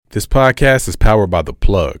This podcast is powered by The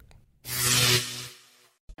Plug.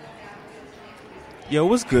 Yo,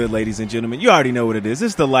 what's good, ladies and gentlemen? You already know what it is.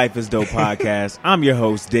 It's the Life is Dope podcast. I'm your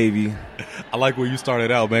host, Davey. I like where you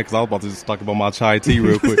started out, man, because I was about to just talk about my chai tea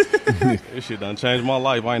real quick. This shit done changed my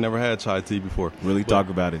life. I ain't never had chai tea before. Really talk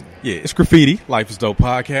about it. Yeah, it's Graffiti, Life is Dope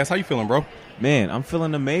podcast. How you feeling, bro? Man, I'm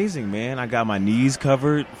feeling amazing, man. I got my knees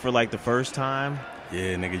covered for like the first time.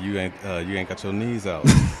 Yeah, nigga, you ain't got your knees out.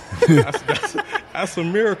 That's a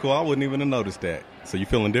miracle. I wouldn't even have noticed that. So you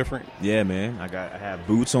feeling different? Yeah, man. I have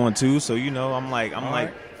boots on too, so you know, I'm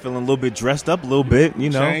feeling a little bit dressed up a little bit, you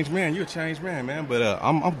know. Changed man, you a changed man. But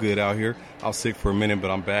I'm good out here. I was sick for a minute, but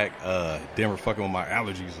I'm back. Denver fucking with my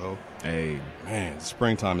allergies, though. Hey, man,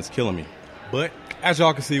 springtime is killing me. But as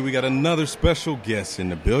y'all can see, we got another special guest in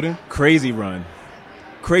the building. Crazy run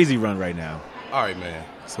right now. All right, man.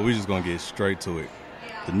 So we just gonna get straight to it.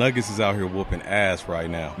 The Nuggets is out here whooping ass right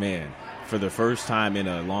now. Man, for the first time in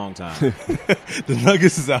a long time. The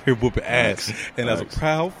Nuggets is out here whooping ass. And as a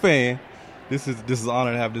proud fan, this is an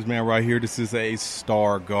honor to have this man right here. This is a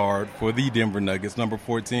star guard for the Denver Nuggets, number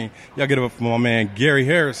 14. Y'all get it up for my man, Gary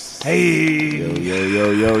Harris. Hey.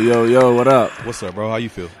 Yo, what up? What's up, bro? How you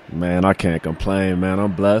feel? Man, I can't complain, man.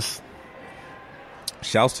 I'm blessed.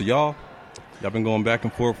 Shouts to y'all. Y'all been going back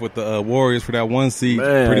and forth with the Warriors for that one seed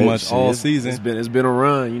pretty much all season. It's been a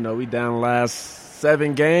run. You know, we down the last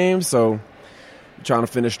 7 games, so we're trying to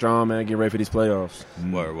finish strong, man, get ready for these playoffs.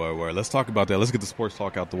 Word. Let's talk about that. Let's get the sports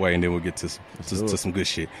talk out the way, and then we'll get to some good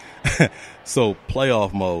shit. So,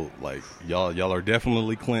 playoff mode, like, y'all are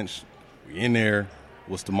definitely clinched. We in there.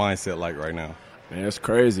 What's the mindset like right now? Man, it's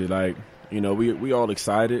crazy. Like, you know, we all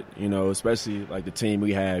excited, you know, especially like the team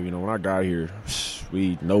we have. You know, when I got here,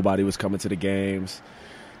 nobody was coming to the games,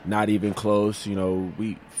 not even close. You know,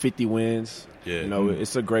 we 50 wins. Yeah. You know,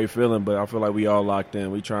 it's a great feeling, but I feel like we all locked in.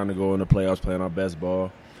 We trying to go in the playoffs playing our best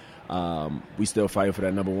ball. We still fighting for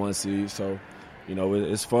that number 1 seed. So, you know,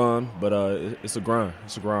 it's fun, but it's a grind.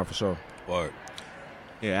 It's a grind for sure. Word.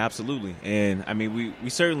 Yeah, absolutely. And, I mean, we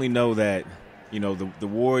certainly know that, you know, the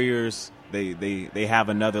Warriors – They have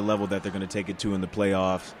another level that they're going to take it to in the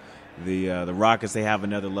playoffs. The Rockets, they have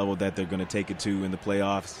another level that they're going to take it to in the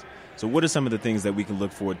playoffs. So what are some of the things that we can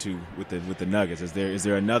look forward to with the Nuggets? Is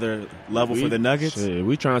there another level for the Nuggets?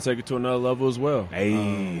 We trying to take it to another level as well.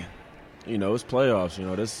 Hey, you know, it's playoffs. You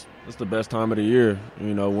know, this the best time of the year.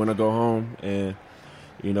 You know, win or go home, and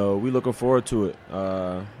you know we looking forward to it.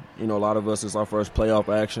 You know, a lot of us, it's our first playoff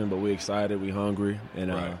action, but we excited, we hungry,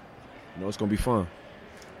 and right. You know it's gonna be fun.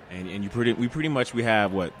 And we pretty much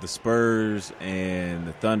have the Spurs and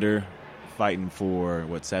the Thunder fighting for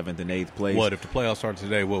 7th and 8th place. What if the playoffs start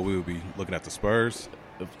today? What we would be looking at the Spurs?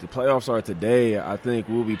 If the playoffs start today, I think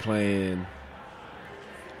we'll be playing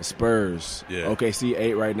the Spurs. Yeah. OKC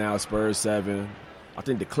 8 right now, Spurs 7. I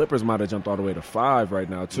think the Clippers might have jumped all the way to 5 right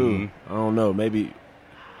now too. Mm-hmm. I don't know. Maybe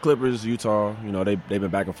Clippers, Utah. You know they've been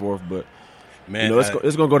back and forth, but man, you know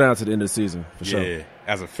it's gonna go down to the end of the season for sure. Yeah.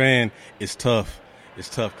 As a fan, it's tough. It's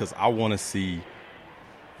tough because I want to see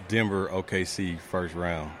Denver OKC first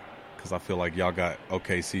round because I feel like y'all got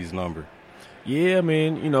OKC's number. Yeah, I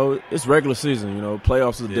mean, you know, it's regular season. You know,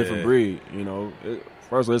 playoffs is a different breed. You know,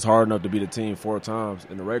 firstly, it's hard enough to beat a team 4 times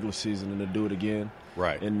in the regular season and to do it again.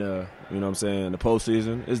 Right. In the, you know what I'm saying, the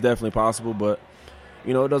postseason. It's definitely possible, but,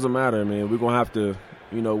 you know, it doesn't matter. I mean, we're going to have to,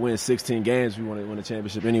 you know, win 16 games if we want to win a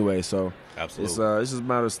championship anyway. So absolutely. It's just a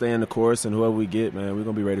matter of staying the course, and whoever we get, man, we're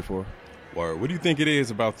going to be ready for. Word. What do you think it is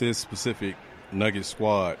about this specific Nuggets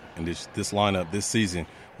squad and this lineup this season,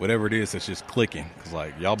 whatever it is that's just clicking? Because,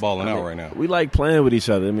 like, y'all balling out right now. We like playing with each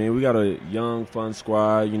other. I mean, we got a young, fun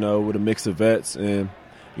squad, you know, with a mix of vets, and,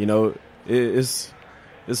 you know, it's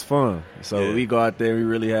fun. So we go out there, we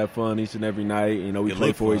really have fun each and every night. You know, we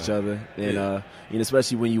play for each other. And, you know,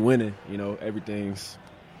 especially when you winning, you know, everything's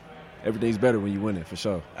better when you win it, for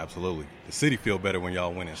sure. Absolutely. The city feel better when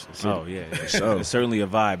y'all winning. Oh, yeah. It's certainly a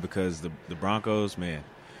vibe because the Broncos, man.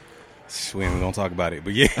 We ain't going to talk about it.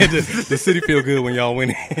 But, yeah, the city feel good when y'all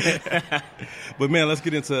winning. But, man, let's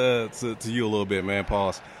get into to you a little bit, man.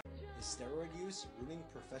 Pause. Is steroid use ruining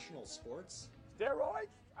professional sports? Steroids?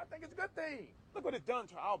 I think it's a good thing. Look what it's done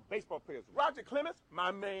to our baseball players. Roger Clemens, my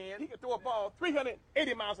man, he can throw a ball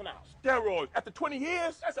 380 miles an hour. Steroids. After 20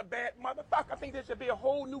 years, that's a bad motherfucker. I think there should be a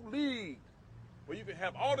whole new league where you can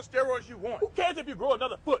have all the steroids you want. Who cares if you grow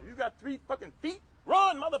another foot? You got 3 fucking feet?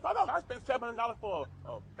 Run, motherfucker. I spent $700 for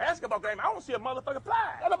a basketball game. I want to see a motherfucker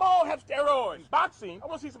fly. Let them all have steroids. Boxing, I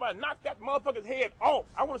want to see somebody knock that motherfucker's head off.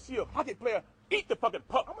 I want to see a hockey player eat the fucking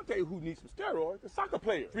puck. I'm going to tell you who needs some steroids. The soccer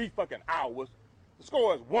player. 3 fucking hours. The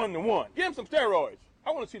score is 1-1. Give him some steroids.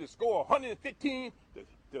 I want to see the score 115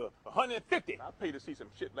 to to 150. I'll pay to see some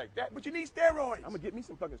shit like that. But you need steroids. I'm gonna get me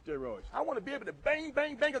some fucking steroids. I want to be able to bang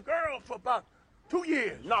a girl for about 2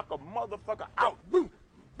 years. Knock a motherfucker out. Boom,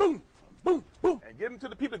 boom, boom, boom. And give them to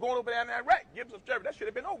the people going over there in Iraq. Give them some steroids. That should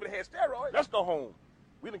have been over. They had steroids. Let's go home.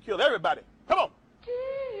 We done killed everybody. Come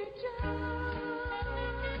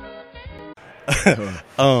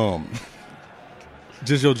on.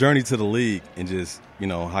 Just your journey to the league and just, you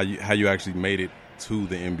know, how you actually made it to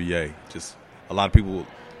the NBA. Just a lot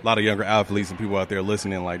of younger athletes and people out there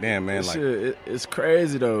listening like, damn, man. Like, it's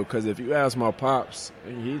crazy, though, because if you ask my pops,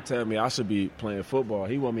 he'd tell me I should be playing football.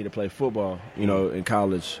 He want me to play football, you know, in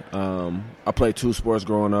college. I played 2 sports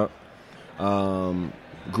growing up.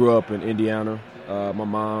 Grew up in Indiana. My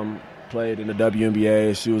mom played in the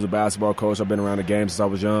WNBA. She was a basketball coach. I've been around the game since I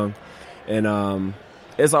was young. And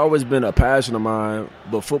it's always been a passion of mine,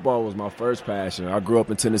 but football was my first passion. I grew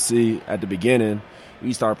up in Tennessee at the beginning.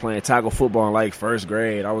 We started playing tackle football in like first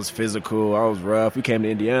grade. I was physical. I was rough. We came to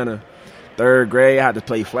Indiana. 3rd grade, I had to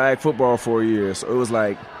play flag football for a year. So it was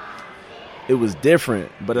like, it was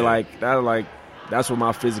different. But that's where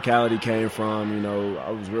my physicality came from. You know,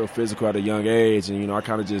 I was real physical at a young age. And, you know, I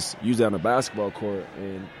kind of just used that on the basketball court.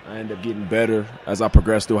 And I ended up getting better as I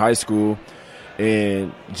progressed through high school.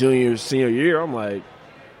 And junior, senior year, I'm like,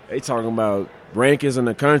 they talking about rankings in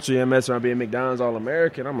the country and messing around being McDonald's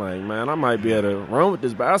All-American. I'm like, man, I might be able to run with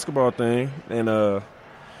this basketball thing. And I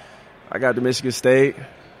got to Michigan State.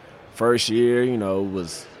 First year, you know,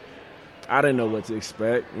 I didn't know what to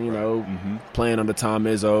expect, you know, playing under Tom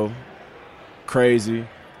Izzo. Crazy,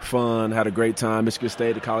 fun, had a great time. Michigan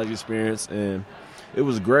State, the college experience, and it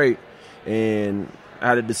was great. And I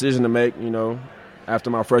had a decision to make, you know, after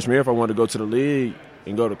my freshman year if I wanted to go to the league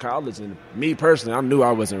and go to college. And me personally, I knew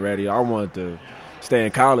I wasn't ready. I wanted to stay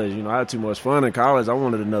in college. You know, I had too much fun in college. I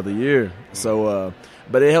wanted another year. So,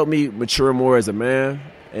 but it helped me mature more as a man,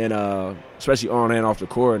 and especially on and off the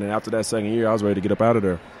court. And after that second year, I was ready to get up out of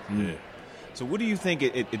there. Yeah. So what do you think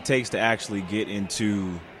it takes to actually get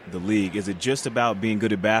into the league? Is it just about being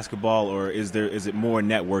good at basketball, or is it more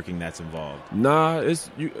networking that's involved? Nah, it's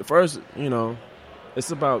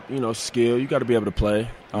about, you know, skill. You got to be able to play.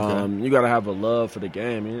 Okay. You got to have a love for the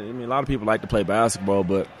game. I mean, a lot of people like to play basketball,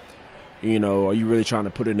 but, you know, are you really trying to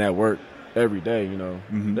put in that work every day? You know,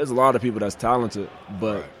 there's a lot of people that's talented,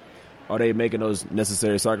 but are they making those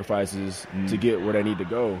necessary sacrifices to get where they need to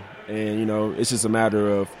go? And, you know, it's just a matter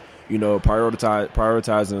of, you know,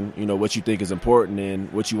 prioritizing, you know, what you think is important and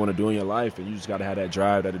what you want to do in your life, and you just got to have that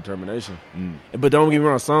drive, that determination. But don't get me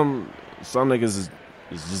wrong, some niggas is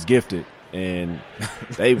just gifted, and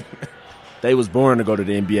they was born to go to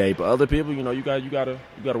the NBA. But other people, you know, you gotta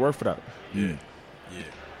work for that. Yeah.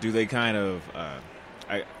 Do they kind of,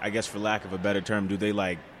 I guess for lack of a better term, do they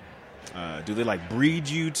like breed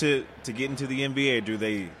you to get into the NBA? Or do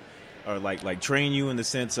they? Or like train you in the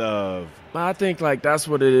sense of? I think like that's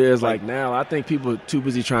what it is. Like now, I think people are too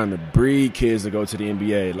busy trying to breed kids to go to the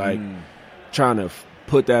NBA. Like trying to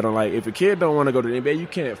put that on. Like if a kid don't want to go to the NBA, you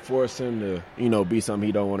can't force him to, you know, be something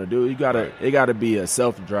he don't want to do. It gotta be a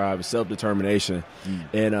self-drive, a self-determination.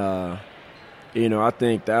 And you know, I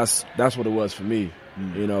think that's what it was for me.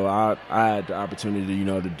 You know, I had the opportunity, you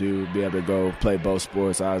know, be able to go play both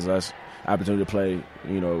sports. I was opportunity to play,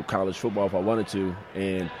 you know, college football if I wanted to,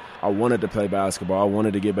 and I wanted to play basketball. I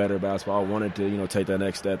wanted to get better at basketball. I wanted to, you know, take that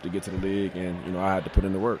next step to get to the league, and, you know, I had to put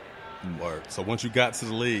in the work. So once you got to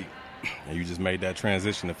the league and you just made that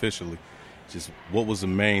transition officially, just what was the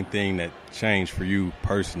main thing that changed for you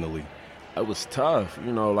personally? It was tough.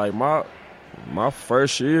 You know, like my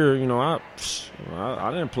first year, you know,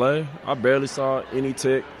 I didn't play. I barely saw any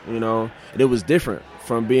tick, you know, and it was different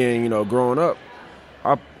from being, you know, growing up.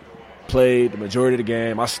 I played the majority of the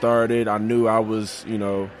game. I started. I knew I was, you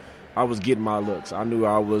know, I was getting my looks. I knew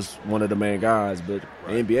I was one of the main guys. But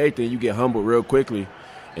the NBA thing, you get humbled real quickly,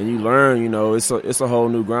 and you learn, you know, it's a whole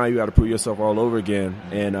new grind. You got to prove yourself all over again.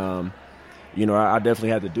 And, you know, I definitely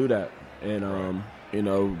had to do that. And, you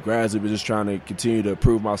know, gradually was just trying to continue to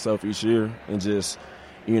prove myself each year, and just,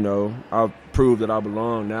 you know, I've proved that I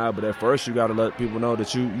belong now. But at first, you got to let people know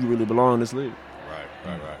that you really belong in this league.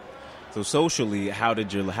 Right. So socially, how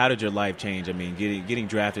did your life change? I mean, getting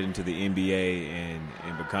drafted into the NBA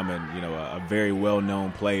and becoming, you know, a very well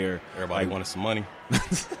known player. Everybody wanted some money.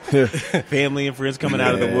 Family and friends coming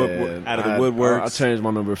out of the woodworks. I changed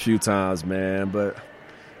my number a few times, man, but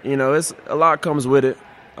you know, it's a lot comes with it.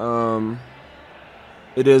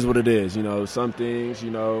 It is what it is. You know, some things,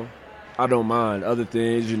 you know, I don't mind. Other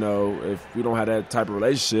things, you know, if we don't have that type of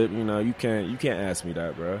relationship, you know, you can't ask me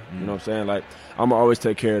that, bro. You know what I'm saying? Like, I'm gonna always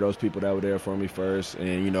take care of those people that were there for me first,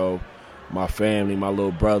 and, you know, my family, my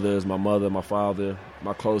little brothers, my mother, my father,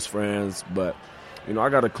 my close friends. But, you know, I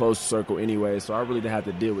got a close circle anyway, so I really didn't have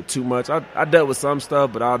to deal with too much. I dealt with some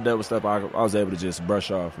stuff, but I dealt with stuff I was able to just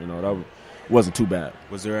brush off. You know, that wasn't too bad.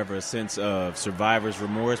 Was there ever a sense of survivor's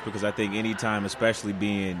remorse? Because I think anytime, especially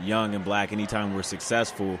being young and black, anytime we're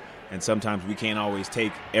successful, and sometimes we can't always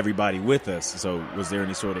take everybody with us. So was there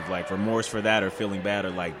any sort of like remorse for that, or feeling bad,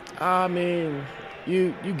 or like? I mean,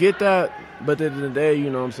 you get that, but at the end of the day, you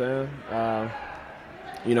know what I'm saying?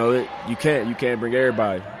 You know, you can't bring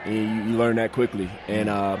everybody, and you learn that quickly. And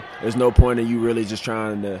there's no point in you really just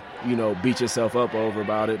trying to, you know, beat yourself up over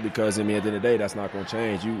about it, because I mean, at the end of the day, that's not going to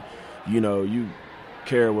change. You know, you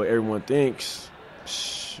care what everyone thinks.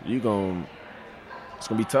 It's gonna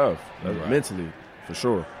be tough, right. mentally, for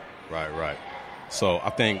sure. Right. So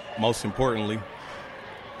I think most importantly,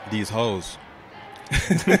 these hoes.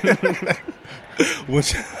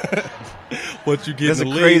 Once you get That's in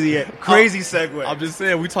the a league, crazy segue. I'm just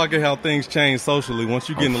saying, we talking how things change socially. Once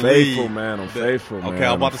you get in the faithful, league, man. I'm faithful, man. Okay,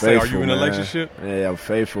 I'm about to say, are you in a man. relationship? Yeah, I'm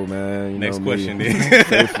faithful, man. You Next know question, me.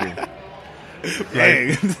 then.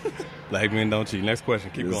 Faithful. Black men don't cheat. Next question.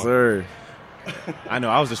 Keep Yes, going. sir. I know,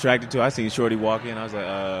 I was distracted too. I seen Shorty walk in. I was like,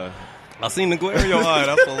 I seen the glare in your eye.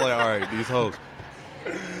 That's like, all right, these hoes.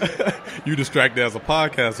 You distracted as a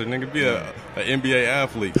podcaster, nigga. Be a NBA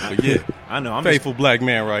athlete. But yeah, I know. I'm faithful black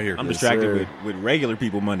man right here. I'm Yes, distracted sir. with regular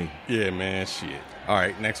people money. Yeah, man. Shit. All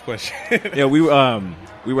right, next question. Yeah, we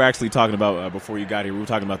were actually talking about before you got here. We were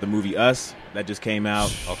talking about the movie Us that just came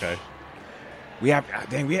out. Okay.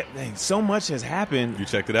 Dang, so much has happened. You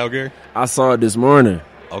checked it out, Gary? I saw it this morning.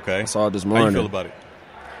 Okay. I saw it this How morning. you feel about it?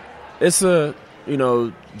 It's you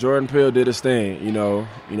know, Jordan Peele did his thing. You know,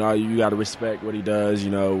 you got to respect what he does. You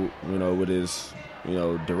know, with his, you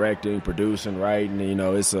know, directing, producing, writing. You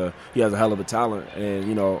know, he has a hell of a talent, and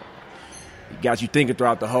you know, got you thinking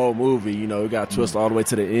throughout the whole movie. You know, it got twisted all the way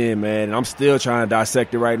to the end, man. And I'm still trying to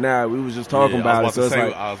dissect it right now. We was just talking about it, so it's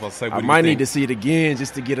like I was about to say, what I do you might need think? to see it again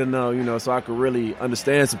just to get to know, you know, so I could really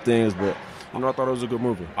understand some things. But you know, I thought it was a good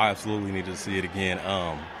movie. I absolutely need to see it again.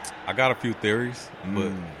 I got a few theories,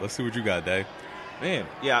 but let's see what you got, Dave. Man,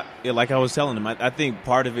 yeah, like I was telling him, I think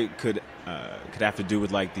part of it could have to do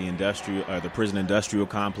with like the prison industrial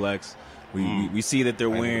complex. We see that they're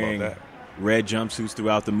I didn't think wearing about red jumpsuits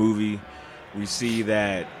throughout the movie. We see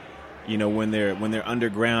that, you know, when they're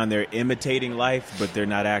underground, they're imitating life, but they're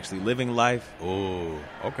not actually living life. Oh,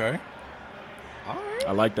 okay. All right.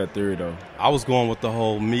 I like that theory though. I was going with the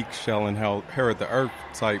whole Meek shall inherit the earth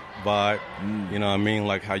type vibe. You know what I mean?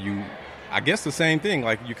 Like how I guess the same thing.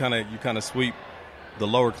 Like you kind of sweep the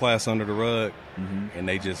lower class under the rug, and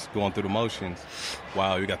they just going through the motions.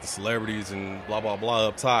 Wow, you got the celebrities and blah blah blah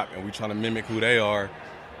up top, and we trying to mimic who they are,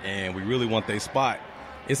 and we really want their spot.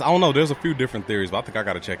 I don't know. There's a few different theories, but I think I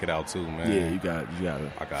got to check it out too, man. Yeah, you got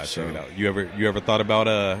it. I gotta check it out. You ever thought about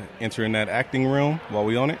entering that acting realm while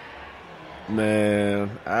we on it?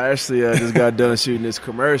 Man, I actually just got done shooting this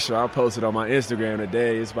commercial. I posted on my Instagram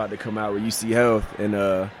today. It's about to come out with UC Health, and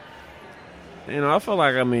you know, I feel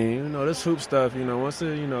like, I mean, you know, this hoop stuff, you know, once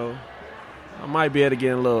it, you know, I might be able to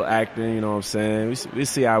get a little acting, you know what I'm saying? We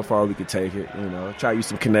see how far we can take it, you know. Try to use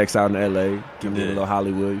some connects out in L.A., give me a little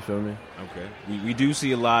Hollywood, you feel me? Okay. We do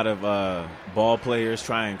see a lot of ball players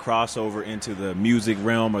try and cross over into the music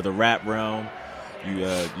realm or the rap realm. You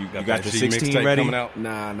got the 16 ready? coming out?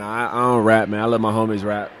 Nah, I don't rap, man. I let my homies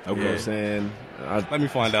rap. Okay. You know what I'm saying? Let me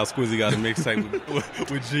find out. Squizzy got a mixtape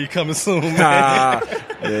with G coming soon, man.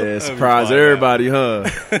 Yeah, surprise everybody, huh?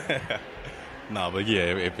 Nah, but yeah,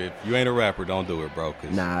 if you ain't a rapper, don't do it, bro.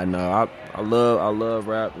 Nah, no, I love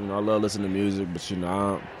rap. You know, I love listening to music, but you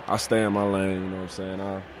know, I stay in my lane. You know what I'm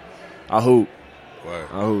saying? I hoop. Right.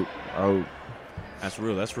 I hoop. That's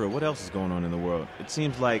real. What else is going on in the world? It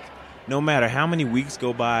seems like no matter how many weeks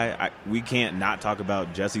go by, we can't not talk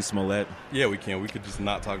about Jussie Smollett. Yeah, we can. We could just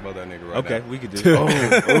not talk about that nigga right now. Okay, we could do.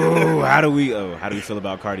 How do we feel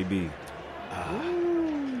about Cardi B?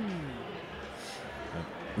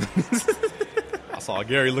 I saw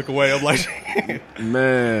Gary look away. I'm like,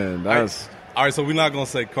 Man, that's all right. So we're not gonna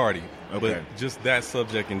say Cardi, Okay. but just that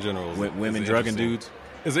subject in general. Women is drugging interesting. dudes.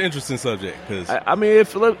 It's an interesting subject because I mean, it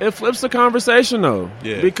flips the conversation though.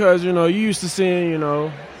 Yeah. Because you know, you used to seeing, you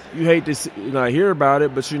know, you hate to hear about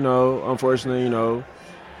it, but you know, unfortunately, you know,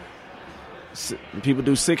 people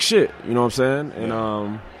do sick shit. You know what I'm saying?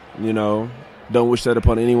 And you know, don't wish that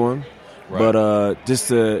upon anyone. Right. But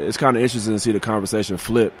it's kind of interesting to see the conversation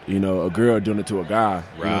flip. You know, a girl doing it to a guy.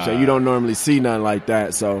 You know what I'm saying? You don't normally see nothing like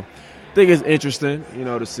that. So I think it's interesting, you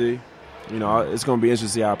know, to see. You know, it's going to be interesting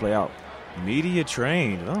to see how it play out. Media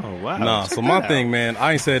trained. Oh wow. Nah, Check so my that thing, out. man,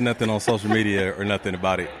 I ain't said nothing on social media or nothing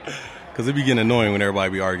about it. because it be getting annoying when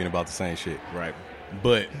everybody be arguing about the same shit. Right.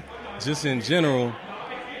 But just in general,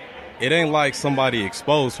 it ain't like somebody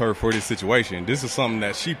exposed her for this situation. This is something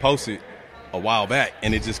that she posted a while back,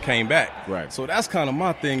 and it just came back. Right. So that's kind of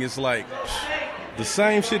my thing. It's like the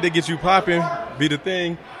same shit that gets you popping be the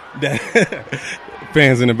thing that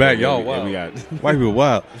fans in the back, y'all wild. White people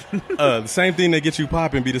wild. The same thing that gets you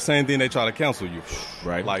popping be the same thing they try to cancel you.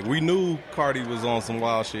 Right. Like, we knew Cardi was on some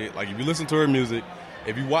wild shit. Like, if you listen to her music,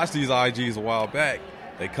 if you watch these IGs a while back,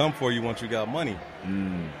 they come for you once you got money.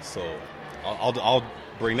 So I'll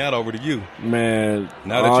bring that over to you, man.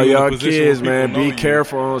 Now that all you're in a y'all position kids, where man, people know be you.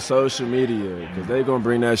 careful on social media because they gonna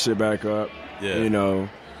bring that shit back up. Yeah. You know,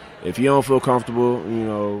 if you don't feel comfortable, you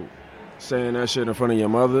know, saying that shit in front of your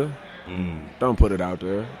mother, don't put it out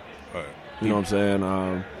there. Right. You know what I'm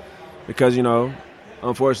saying? Because, you know,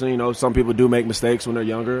 unfortunately, you know, some people do make mistakes when they're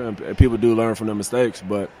younger, and people do learn from their mistakes.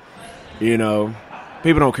 But, you know,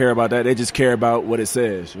 people don't care about that. They just care about what it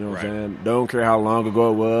says. You know what I'm saying? Don't care how long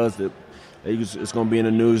ago it was. It's going to be in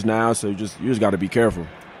the news now, so you just got to be careful.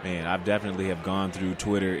 Man, I've definitely have gone through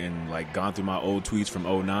Twitter and, like, gone through my old tweets from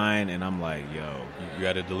 2009, and I'm like, yo. You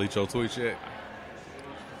got to delete your tweets yet?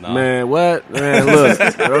 Nah. Man, what? Man, look,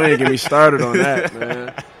 don't even get me started on that,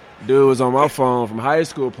 man. Dude was on my phone from high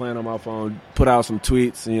school playing on my phone, put out some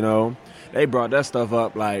tweets, you know. They brought that stuff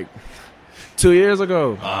up, like, 2 years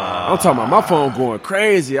ago. I'm talking about my phone going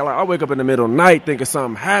crazy. I wake up in the middle of the night thinking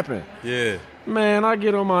something happened. Yeah. Man, I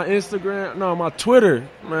get on my my Twitter.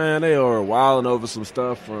 Man, they are wilding over some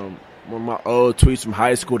stuff from one of my old tweets from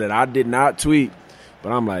high school that I did not tweet.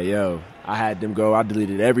 But I'm like, yo, I had them go. I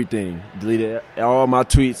deleted everything. Deleted all my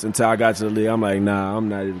tweets until I got to the league. I'm like, nah, I'm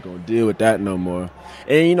not even going to deal with that no more.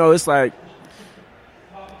 And, you know, it's like,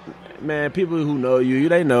 man, people who know you,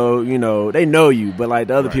 they know you. But, like,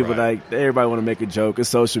 the other people, like, everybody want to make a joke. It's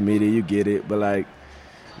social media. You get it. But, like,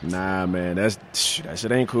 nah, man, that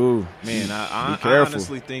shit ain't cool. Man, I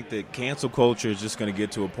honestly think that cancel culture is just going to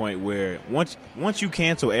get to a point where once you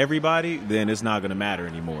cancel everybody, then it's not going to matter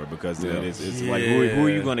anymore because then it's like, who are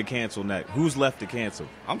you going to cancel next? Who's left to cancel?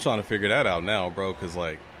 I'm trying to figure that out now, bro, because,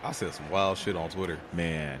 like, I said some wild shit on Twitter.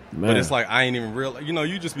 Man. But it's like I ain't even real. You know,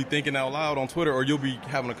 you just be thinking out loud on Twitter, or you'll be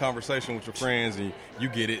having a conversation with your friends, and you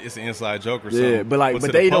get it. It's an inside joke or something. Yeah,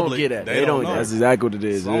 but they don't get it. They don't. That's exactly what it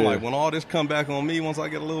is. So I'm like, when all this come back on me, once I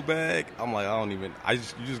get a little bag, I'm like, you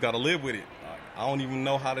just got to live with it. Like, I don't even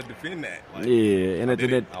know how to defend that. Like, yeah, and at the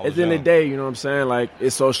end of the day, you know what I'm saying? Like,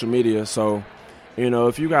 it's social media, so. You know,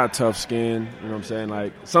 if you got tough skin, you know what I'm saying?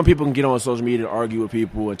 Like, some people can get on social media and argue with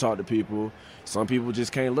people and talk to people. Some people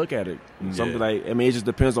just can't look at it. Something like, I mean, it just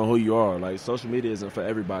depends on who you are. Like, social media isn't for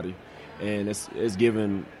everybody. And it's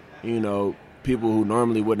given, you know, people who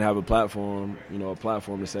normally wouldn't have a platform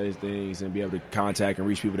to say things and be able to contact and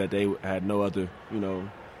reach people that they had no other, you know,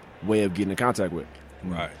 way of getting in contact with.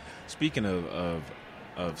 Right. Speaking of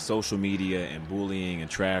social media and bullying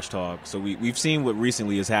and trash talk, so we've seen what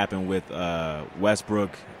recently has happened with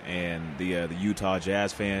Westbrook and the Utah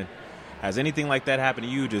Jazz fan. Has anything like that happened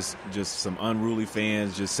to you? Just some unruly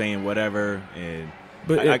fans just saying whatever, and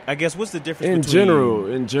but I guess what's the difference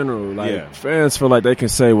in general, like fans feel like they can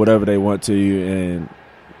say whatever they want to you and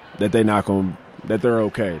that they're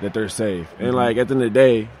okay, that they're safe, and like at the end of the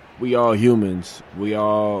day, we all humans, we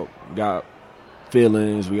all got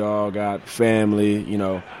feelings, we all got family, you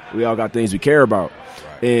know, we all got things we care about.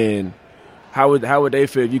 Right. And how would they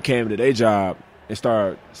feel if you came to their job and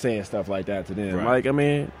start saying stuff like that to them? Right. Like, I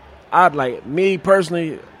mean, I'd like, me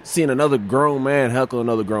personally, seeing another grown man heckle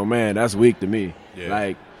another grown man, that's weak to me. Yeah.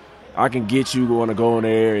 Like, I can get you want to go in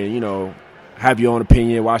there and, you know, have your own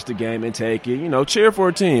opinion, watch the game and take it, you know, cheer for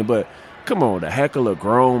a team, but come on, to heckle a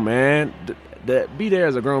grown man, be there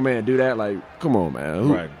as a grown man, do that, like, come on, man.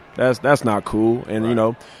 Right. That's not cool. And, you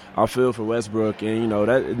know, I feel for Westbrook. And, you know,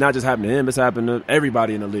 that it not just happened to him. It's happened to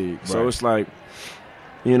everybody in the league. Right. So it's like,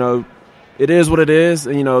 you know, it is what it is.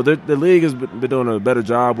 And, you know, the league has been doing a better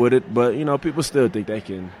job with it. But, you know, people still think they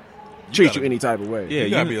can treat you any type of way. Yeah, you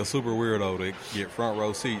got to be a super weirdo to get front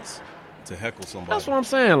row seats to heckle somebody. That's what I'm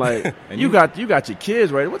saying. Like, you got your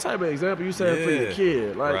kids ready. What type of example you saying for your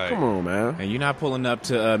kid? Like, come on, man. And you're not pulling up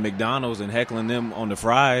to McDonald's and heckling them on the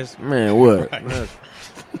fries. Man, what? Right.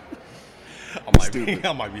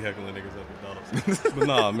 I might be heckling niggas at McDonald's. But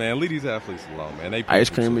nah, man, leave these athletes alone, man. They ice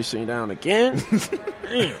cream machine down again.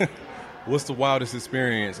 What's the wildest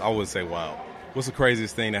experience? I wouldn't say wild. What's the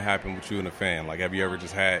craziest thing that happened with you and a fan? Like, have you ever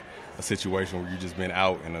just had a situation where you just been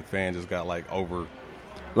out and a fan just got, like, over?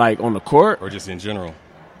 Like, on the court? Or just in general?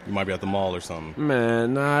 You might be at the mall or something.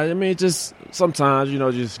 Man, nah, I mean, just sometimes, you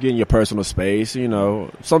know, just getting your personal space, you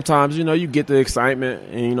know. Sometimes, you know, you get the excitement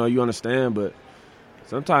and, you know, you understand, but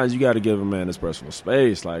sometimes you got to give a man his personal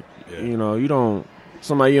space. Like, you know, you don't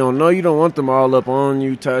somebody you don't know, you don't want them all up on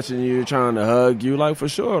you, touching you, trying to hug you. Like, for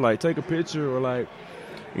sure, like, take a picture or, like,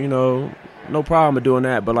 you know, no problem with doing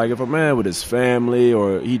that. But, like, if a man with his family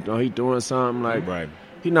or he doing something, like,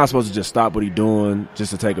 he's not supposed to just stop what he's doing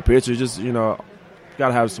just to take a picture. Just, you know, got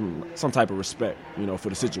to have some type of respect, you know, for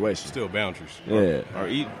the situation. Still boundaries. Yeah.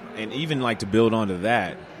 And even, like, to build onto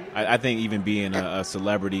that, I think even being a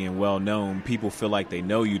celebrity and well-known, people feel like they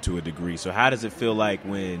know you to a degree. So how does it feel like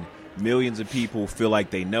when millions of people feel like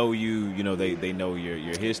they know you, you know, they know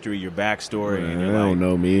your history, your backstory? Man, and they you're don't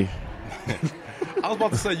know me. I was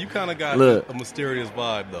about to say, you kind of got a mysterious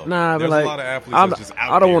vibe, though. Nah, there's but like, a lot of athletes that's just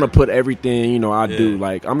out I don't want to put everything, you know, I do.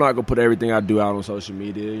 Like, I'm not going to put everything I do out on social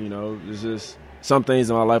media, you know. There's just some things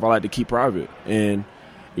in my life I like to keep private. And,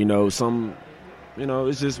 you know,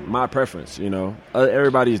 it's just my preference, you know.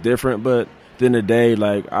 Everybody's different, but at the end of the day,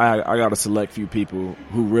 like, I got a select few people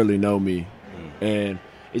who really know me. And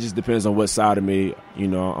it just depends on what side of me, you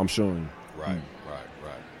know, I'm showing. Right.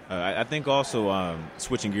 I think also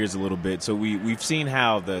switching gears a little bit. So we've seen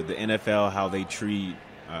how the NFL, how they treat,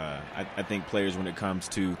 I think, players when it comes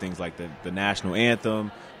to things like the national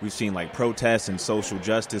anthem. We've seen, like, protests and social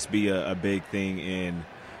justice be a big thing in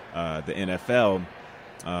the NFL.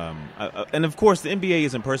 And, of course, the NBA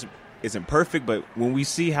isn't perfect, but when we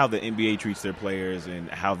see how the NBA treats their players and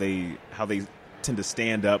how they tend to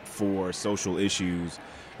stand up for social issues,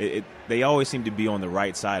 they always seem to be on the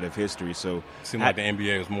right side of history. So it seems like the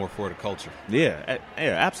NBA was more for the culture. Yeah,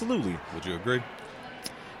 absolutely. Would you agree?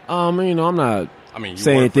 You know, I'm not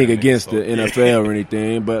saying anything against the NFL or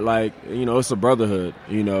anything, but, like, you know, it's a brotherhood.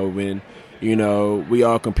 You know, when, you know, we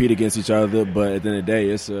all compete against each other, but at the end of the day,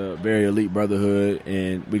 it's a very elite brotherhood,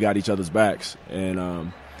 and we got each other's backs.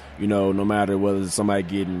 And you know, no matter whether it's somebody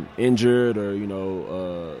getting injured or, you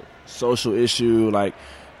know, social issue, like,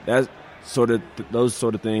 that those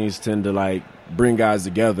sort of things tend to, like, bring guys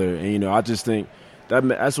together. And, you know, I just think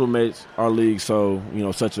that's what makes our league so, you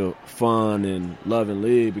know, such a fun and loving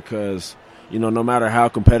league, because, you know, no matter how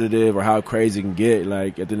competitive or how crazy it can get,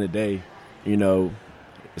 like, at the end of the day, you know,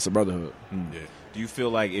 it's a brotherhood. Yeah. Do you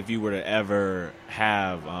feel like if you were to ever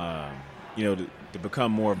have, you know, to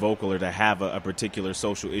become more vocal or to have a particular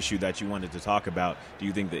social issue that you wanted to talk about, do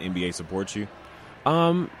you think the NBA supports you?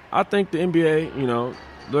 I think the NBA, you know,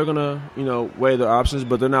 they're gonna, you know, weigh their options,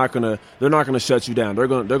 but they're not gonna shut you down. They're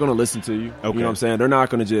gonna listen to you. Okay. You know what I'm saying? They're not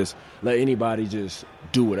gonna just let anybody just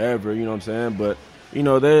do whatever. You know what I'm saying? But, you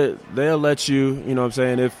know, they'll let you. You know what I'm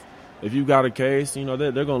saying? If you got a case, you know,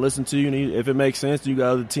 they're gonna listen to you. And if it makes sense, you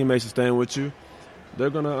got other teammates staying with you.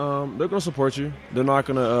 They're gonna support you. They're not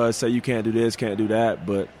gonna say you can't do this, can't do that.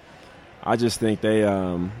 But I just think they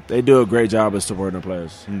do a great job of supporting the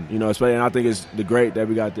players. You know, especially, and I think it's great that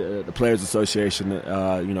we got the Players Association.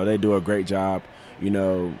 You know, they do a great job, you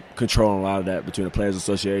know, controlling a lot of that between the Players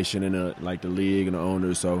Association and the league and the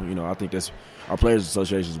owners. So, you know, I think our Players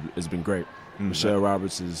Association has been great. Michelle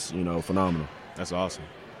Roberts is, you know, phenomenal. That's awesome.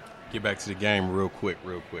 Get back to the game real quick.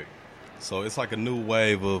 So it's like a new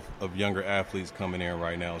wave of younger athletes coming in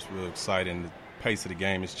right now. It's real exciting. The pace of the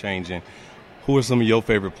game is changing. Who are some of your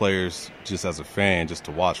favorite players, just as a fan, just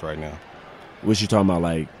to watch right now? What you talking about,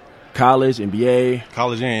 like college, NBA?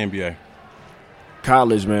 College and NBA.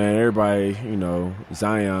 College, man. Everybody, you know,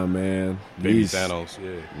 Zion, man. Baby Thanos,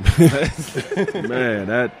 yeah.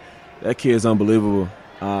 Man, that kid's unbelievable.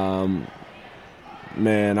 Man,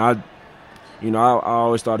 I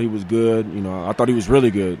always thought he was good. You know, I thought he was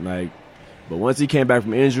really good. Like, but once he came back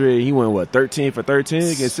from injury, he went 13 for 13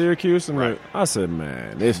 against Syracuse, and right. I said,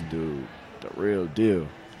 man, this dude, the real deal.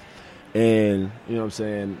 And you know what I'm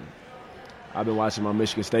saying? I've been watching my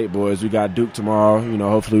Michigan State boys. We got Duke tomorrow. You know,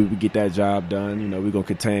 hopefully we get that job done. You know, we're gonna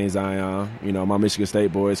contain Zion. You know, my Michigan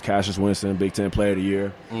State boys, Cassius Winston, Big Ten Player of the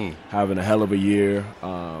Year, having a hell of a year.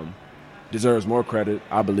 Deserves more credit,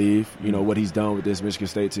 I believe. You know what he's done with this Michigan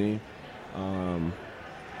State team. And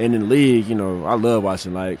in the league, you know, I love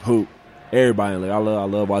watching, like, hoop. Everybody in the league. I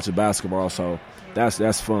love watching basketball. So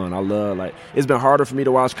that's fun. I love, like, it's been harder for me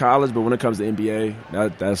to watch college, but when it comes to NBA,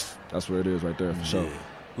 that's where it is right there for sure.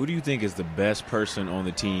 Who do you think is the best person on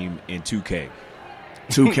the team in 2K?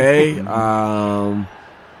 2K?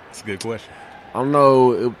 That's a good question. I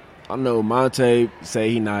know Monte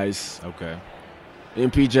say he nice. Okay.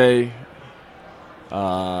 MPJ,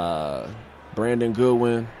 Brandon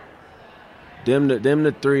Goodwin. Them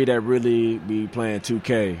the three that really be playing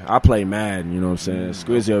 2K. I play Madden, you know what I'm saying?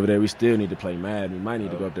 Squizzy over there, we still need to play Madden. We might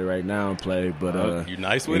need to go up there right now and play, but you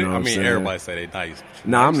nice with it? I mean, everybody say they nice.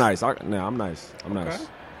 I'm nice. I'm nice. Okay.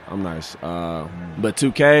 I'm nice. But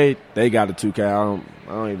 2K, they got a 2K.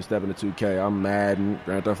 I don't even step into 2K. I'm Madden,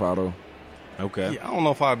 Grand Theft Auto. Okay. Yeah, I don't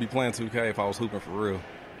know if I'd be playing 2K if I was hooping for real.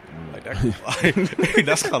 Like that,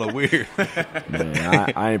 that's kind of weird.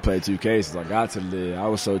 Man, I ain't played 2K since I got to the league. I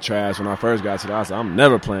was so trash when I first got to the league. I said, I'm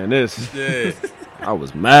never playing this. Yeah. I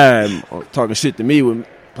was mad talking shit to me when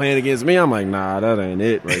playing against me. I'm like, nah, that ain't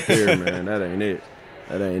it right there, man. That ain't it.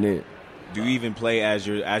 That ain't it. Do you even play as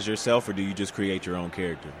yourself, or do you just create your own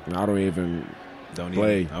character? I don't even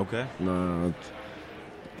play. Okay. No.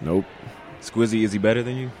 Nope. Squizzy, is he better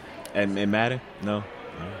than you? And Madden? No.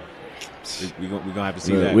 We're gonna have to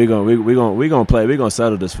see that. We're gonna play. We're gonna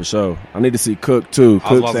settle this for sure. I need to see Cook too.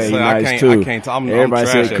 I was Cook about to say say, he nice too. I'm Everybody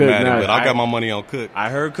trash said at Cook Madden, nice. but I got my money on Cook. I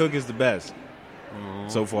heard Cook is the best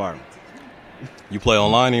so far. You play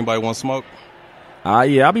online? Anybody want smoke?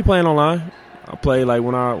 Yeah, I be playing online. I play like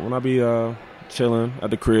when I be chilling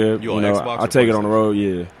at the crib. You on Xbox I or take it on the PlayStation? road.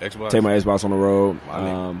 Yeah, Xbox? take my Xbox on the road. My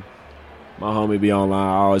nigga. My homie be online.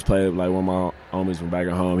 I always play like one of my homies from back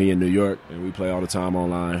at home. He in New York, and we play all the time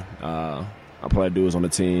online. I play dudes on the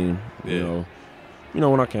team. Yeah. You know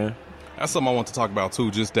when I can. That's something I want to talk about too.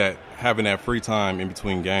 Just that having that free time in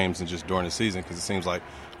between games and just during the season, because it seems like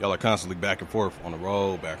y'all are constantly back and forth on the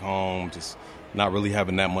road, back home, just not really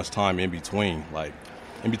having that much time in between. Like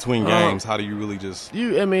in between games, how do you really just?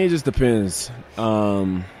 It just depends.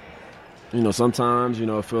 Sometimes,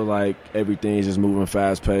 I feel like everything's just moving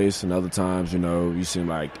fast paced, and other times, you seem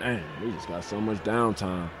like, dang, we just got so much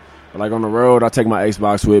downtime. But like on the road, I take my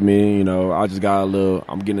Xbox with me. I just got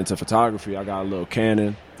I'm getting into photography. I got a little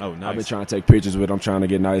Canon. Oh, nice. I've been trying to take pictures with. I'm trying to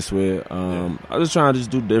get nice with. I'm just trying to just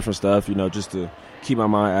do different stuff, just to keep my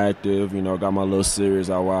mind active. Got my little series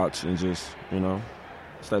I watch and just,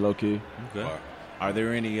 stay low key. Okay. Are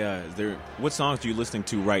there any? What songs are you listening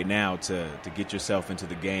to right now to get yourself into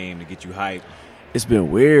the game, to get you hyped? It's been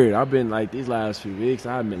weird. I've been like these last few weeks,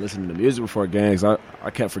 I haven't been listening to music before games. I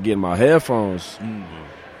kept forgetting my headphones.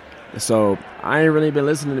 Mm-hmm. So I ain't really been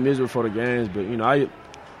listening to music before the games, but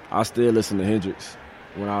I still listen to Hendrix.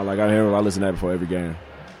 When I listen to that before every game.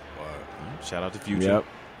 Shout out to Future. Yep.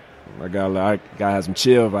 I gotta have some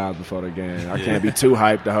chill vibes before the game. I can't be too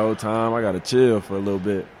hyped the whole time. I gotta chill for a little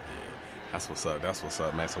bit. That's what's up. That's what's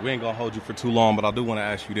up, man. So we ain't gonna hold you for too long, but I do want to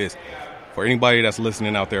ask you this: for anybody that's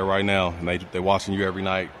listening out there right now, and they're watching you every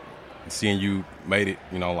night, and seeing you made it,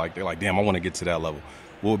 like they're like, damn, I want to get to that level.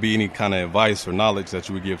 What would be any kind of advice or knowledge that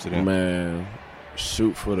you would give to them? Man,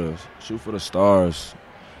 shoot for the stars.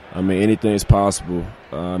 Anything is possible.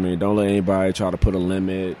 Don't let anybody try to put a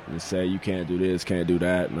limit and say you can't do this, can't do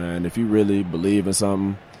that, man. If you really believe in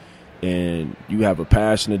something and you have a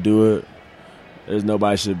passion to do it, there's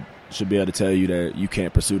nobody should be able to tell you that you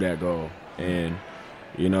can't pursue that goal. And,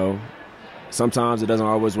 sometimes it doesn't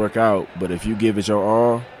always work out, but if you give it your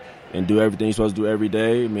all and do everything you're supposed to do every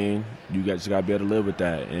day, you just got to be able to live with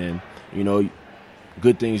that. And,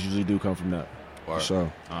 good things usually do come from that. For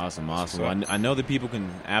sure. Awesome. I know that people can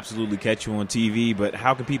absolutely catch you on TV, but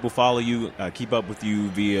how can people follow you, keep up with you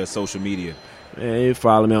via social media? Man, you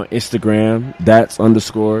follow me on Instagram, _G_.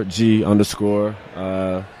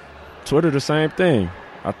 Twitter, the same thing,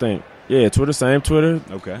 I think. Yeah, Twitter, same Twitter.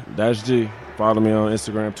 Okay. That's G. Follow me on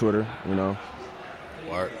Instagram, Twitter,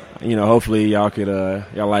 Word. Hopefully y'all could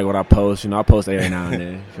y'all like what I post. I post every now and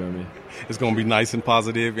then. You feel me? It's gonna be nice and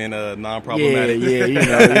positive and non-problematic.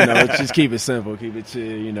 Yeah. Just keep it simple, keep it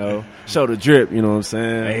chill. Show the drip. You know what I'm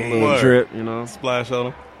saying? Hey, a little drip. Splash on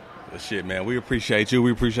them. Well, shit, man. We appreciate you.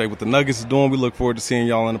 We appreciate what the Nuggets is doing. We look forward to seeing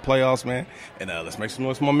y'all in the playoffs, man. And let's make some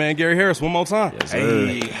noise for my man Gary Harris one more time. Yes,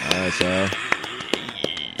 hey. All right, y'all.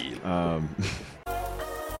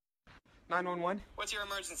 911? What's your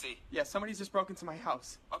emergency? Yeah, somebody's just broke into my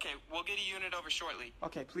house. Okay, we'll get a unit over shortly.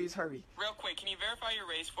 Okay, please hurry. Real quick, can you verify your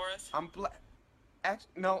race for us? I'm black.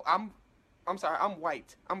 No, I'm sorry. I'm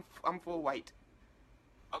white. I'm full white.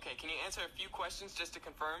 Okay, can you answer a few questions just to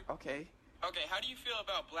confirm? Okay. Okay, how do you feel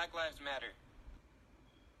about Black Lives Matter?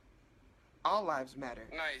 All lives matter.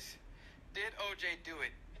 Nice. Did OJ do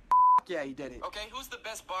it? Yeah, he did it. Okay, who's the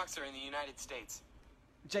best boxer in the United States?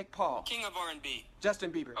 Jake Paul. King of R&B.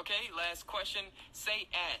 Justin Bieber. Okay, last question. Say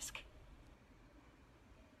ask.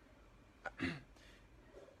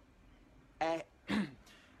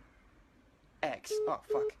 X. Oh,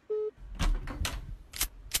 fuck.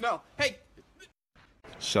 No, hey!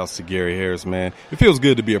 Shouts to Gary Harris, man. It feels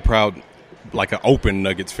good to be a proud, like an open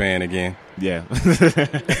Nuggets fan again. Yeah.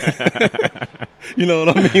 You know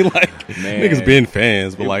what I mean? Like, man, niggas been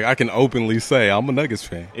fans, but like I can openly say I'm a Nuggets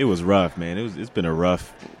fan. It was rough, man. It's been a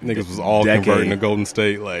rough Niggas was all decade. converting to Golden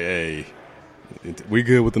State. Like, hey, we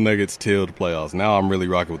good with the Nuggets till the playoffs. Now I'm really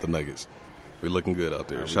rocking with the Nuggets. We're looking good out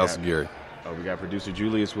there. Shouts to Gary. Oh, we got producer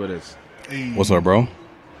Julius with us. Hey. What's up, bro?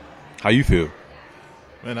 How you feel?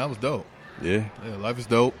 Man, that was dope. Yeah. Yeah, life is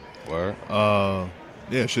dope. Word.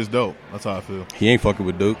 Yeah, shit's dope. That's how I feel. He ain't fucking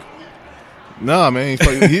with Duke. Nah, man.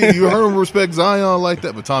 You heard him respect Zion like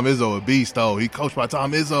that, but Tom Izzo a beast though. He coached by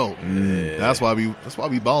Tom Izzo. Yeah. That's why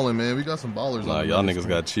we balling, man. We got some ballers. Nah, on y'all this, niggas man.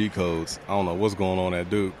 got cheat codes. I don't know what's going on at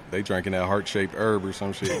Duke. They drinking that heart-shaped herb or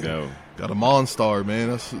some shit. No. Got a Monstar, man.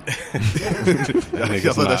 That's Niggas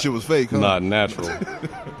y'all thought that not- shit was fake, huh? Not natural.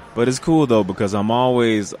 But it's cool though because I'm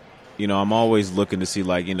always looking to see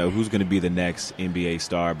like who's going to be the next NBA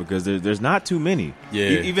star because there's not too many. Yeah.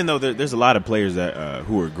 Even though there's a lot of players that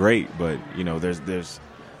who are great, but there's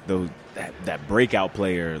those that breakout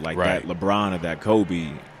player like Right. that LeBron or that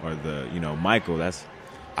Kobe or the Michael. That's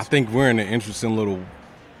I think we're in an interesting little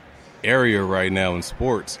area right now in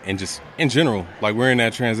sports and just in general. Like we're in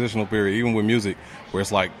that transitional period, even with music, where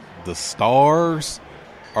it's like the stars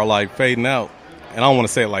are like fading out. And I don't want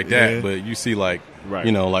to say it like that, Yeah. but you see like, Right.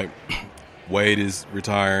 like Wade is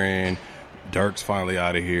retiring, Dirk's finally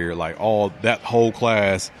out of here. Like all that whole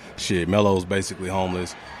class, shit, Melo's basically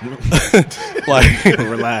homeless. Like,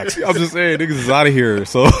 relax. I'm just saying, niggas is out of here.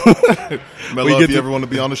 So Melo, we if get you to- ever want to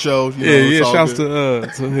be on the show, yeah, all shouts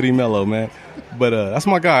good. to Hoodie Mello, man. But that's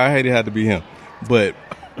my guy. I hate it had to be him. But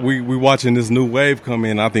we watching this new wave come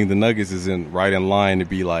in. I think the Nuggets is right in line to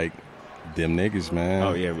be like them niggas, man.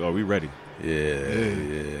 Oh yeah, are we ready?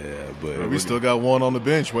 Yeah. But We still got one on the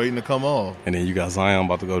bench waiting to come off. and then you got Zion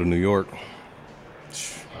about to go to New York.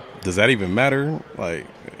 Does that even matter? Like,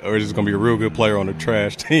 or is it gonna be a real good player on a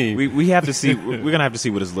trash team? We have to see. We're gonna have to see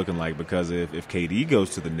what it's looking like because if KD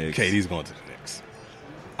goes to the Knicks, KD's going to the Knicks.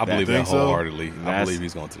 I That- believe that think so? wholeheartedly. I That's- believe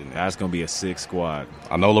he's going to the Knicks. that's gonna be a 6 squad.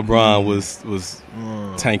 I know LeBron was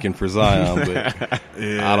tanking for Zion, but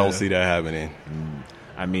Yeah. I don't see that happening.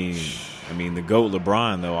 I mean the GOAT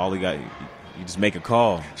LeBron though. All he got, you just make a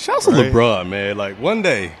call. Shouts to Right. LeBron, man. Like one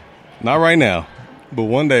day, not right now, but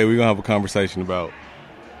one day we're gonna have a conversation about.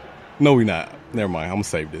 No, we not. Never mind. I'm gonna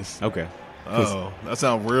save this. Okay. Oh, that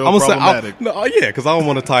sounds real I'm gonna say, problematic. because I don't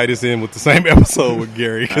want to tie this in with the same episode with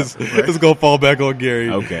Gary because it's gonna fall back on Gary.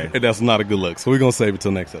 Okay. and that's not a good look. So we're gonna save it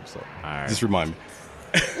till next episode. All right. Just remind me.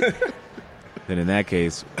 Then in that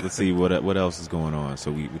case, let's see what else is going on. So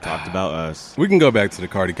we talked about us. We can go back to the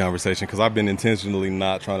Cardi conversation because I've been intentionally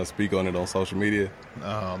not trying to speak on it on social media,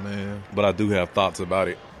 Oh man, but I do have thoughts about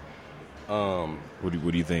it. What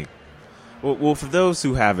do you think? Well, for those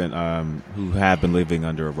who have been living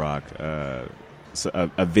under a rock, so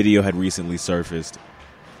a video had recently surfaced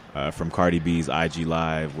from Cardi B's IG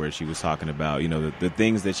Live where she was talking about the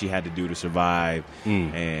things that she had to do to survive,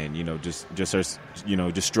 and just her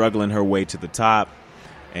just struggling her way to the top.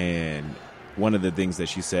 And one of the things that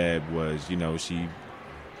she said was she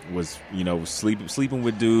was sleeping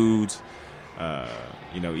with dudes.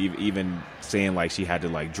 Even saying like she had to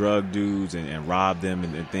like drug dudes and rob them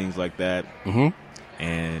and things like that. Mm-hmm.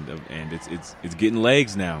 And it's getting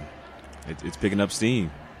legs now. It's picking up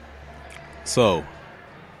steam. So,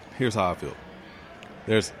 here's how I feel.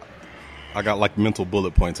 I got like mental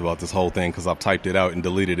bullet points about this whole thing because I've typed it out and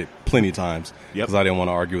deleted it plenty of times Yep. because I didn't want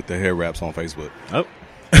to argue with the hair wraps on Facebook. Oh,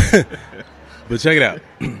 But check it out.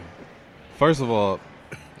 First of all,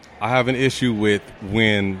 I have an issue with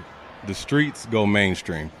when the streets go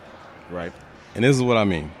mainstream. right. And this is what I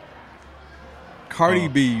mean. Cardi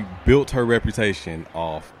B built her reputation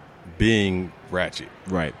off being ratchet.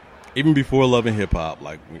 Right. Even before Love and Hip Hop,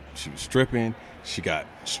 like when she was stripping, she got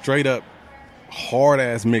straight up hard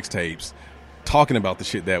ass mixtapes talking about the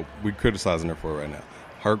shit that we're criticizing her for right now.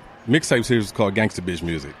 Her mixtape series was called Gangsta Bitch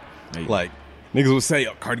Music. Hey. Like niggas would say,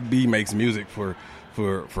 oh, Cardi B makes music for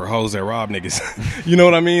hoes that rob niggas. You know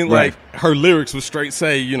what I mean? Right. Like her lyrics would straight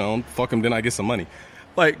say, fuck them, then I get some money.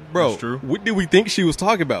 Like, bro, That's true. what did we think she was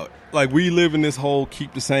talking about? Like, we live in this whole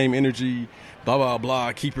keep the same energy, blah, blah,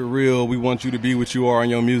 blah, keep it real. We want you to be what you are in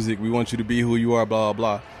your music. We want you to be who you are, blah,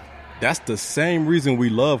 blah, blah. That's the same reason we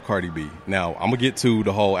love Cardi B. Now, I'm going to get to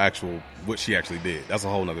the whole actual, what she actually did. That's a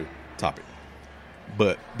whole nother topic.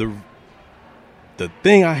 But the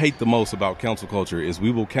thing I hate the most about cancel culture is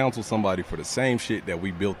we will cancel somebody for the same shit that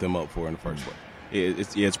we built them up for in the first place.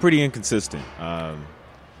 It's pretty inconsistent.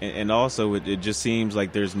 And also it just seems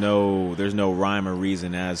like there's no rhyme or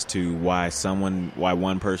reason as to why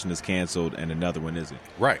one person is canceled and another one isn't.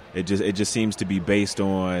 Right. It just seems to be based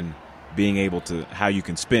on being able to how you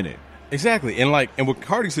can spin it. Exactly. And with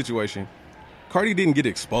Cardi's situation, Cardi didn't get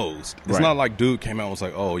exposed. It's Right. not like dude came out and was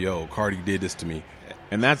like, oh, yo, Cardi did this to me.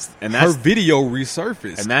 And that's Her video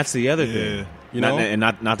resurfaced. and that's the other Yeah. thing. You know?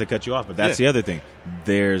 Not to cut you off, but that's Yeah. the other thing.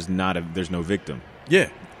 There's no victim yeah.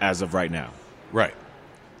 as of right now. Right.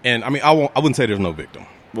 And I mean, I wouldn't say there's no victim.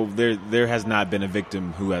 Well, there has not been a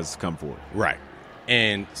victim who has come forward. Right.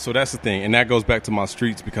 And so that's the thing. And that goes back to my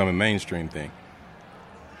streets becoming mainstream thing.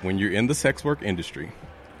 When you're in the sex work industry,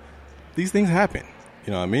 these things happen.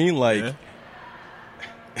 You know what I mean? Like,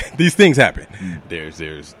 these things happen.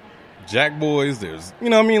 There's jack boys. There's, you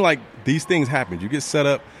know what I mean? Like, these things happen. You get set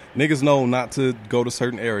up. Niggas know not to go to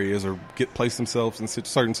certain areas or place themselves in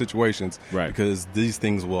certain situations because these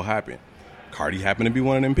things will happen. Cardi happened to be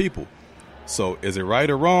one of them people. So is it right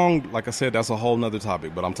or wrong? Like I said, that's a whole nother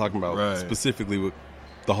topic. But I'm talking about specifically with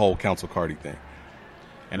the whole Council Cardi thing.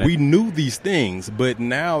 And we knew these things, but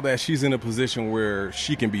now that she's in a position where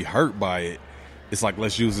she can be hurt by it, it's like,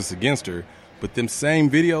 let's use this against her. But them same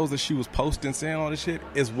videos that she was posting saying all this shit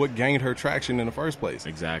is what gained her traction in the first place.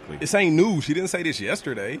 Exactly. This ain't news. She didn't say this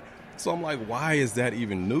yesterday. So I'm like, why is that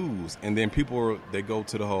even news? And then people, they go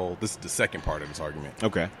to the whole, this is the second part of this argument.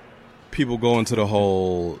 Okay. People go into the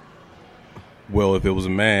whole, well, if it was a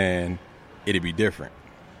man, it'd be different.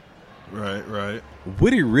 Right.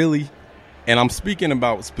 Would it really? And I'm speaking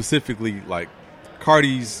about specifically like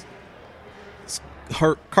Cardi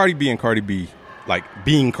B and Cardi B, like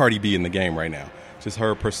being Cardi B in the game right now. Just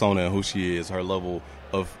her persona and who she is, her level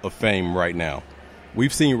of fame right now.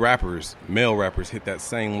 We've seen rappers, male rappers, hit that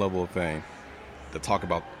same level of fame that talk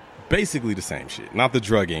about basically the same shit. Not the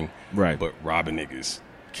drugging, but robbing niggas,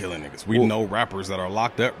 killing niggas. We know rappers that are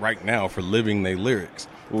locked up right now for living their lyrics.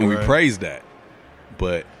 And we praise that.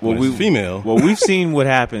 But when it's female. Well, we've seen what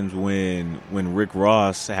happens when Rick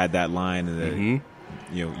Ross had that line that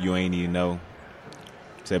you ain't even know.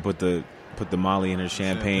 Said put the Molly in her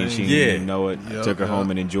champagne. She didn't even know it. Took her home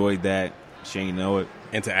and enjoyed that. She ain't know it.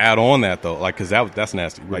 And to add on that though, like, cause that's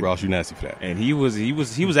nasty. Rick Ross, you nasty for that. And he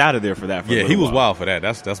was out of there for that. He was wild for that.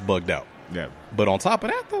 That's bugged out. Yeah. But on top of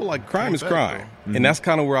that though, like, crime is crime, and that's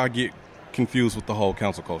kind of where I get confused with the whole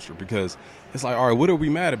council culture, because it's like, all right, what are we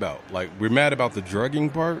mad about? Like, we're mad about the drugging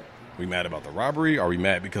part. We mad about the robbery? Are we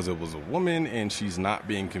mad because it was a woman and she's not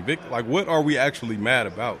being convicted? Like, what are we actually mad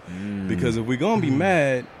about? Because if we're gonna be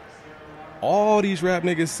mad, all these rap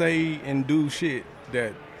niggas say and do shit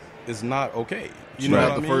that is not okay. You know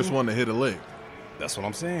what I mean? The first one to hit a lick. That's what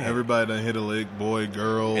I'm saying. Everybody done hit a lick, boy,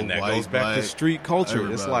 girl, and that white, goes back black, to street culture.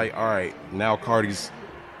 everybody. It's like, all right, now Cardi's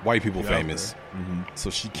white people famous, so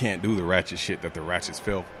she can't do the ratchet shit that the ratchets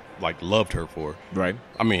loved her for. Right.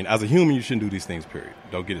 I mean, as a human, you shouldn't do these things. Period.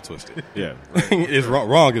 Don't get it twisted. Yeah. It's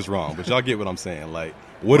wrong is wrong, but y'all get what I'm saying. Like,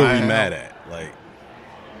 what are we mad at? Like,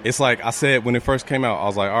 it's like I said when it first came out, I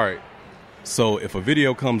was like, all right, so if a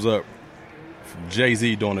video comes up from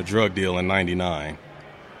Jay-Z doing a drug deal in '99,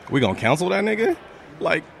 we gonna cancel that nigga?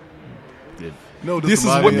 Like, this is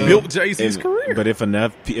what built Jay-Z's career. But if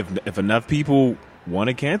enough people want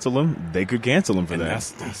to cancel him, they could cancel him for that.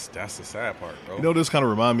 That's the sad part, bro. You know what this kind of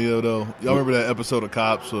remind me of, though? Y'all remember that episode of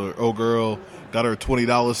Cops where old girl got her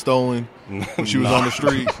 $20 stolen when she was on the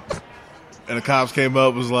street? And the cops came up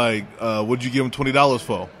and was like, what'd you give him $20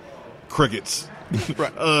 for? Crickets.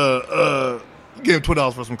 Right. You gave him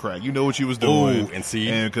 $20 for some crack. You know what you was doing. Ooh, and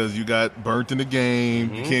because you got burnt in the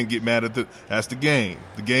game, you can't get mad at that's the game.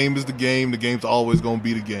 The game is the game. The game's always going to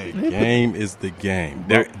be the game. The game is the game.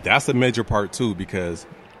 That's a major part, too, because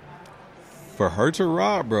for her to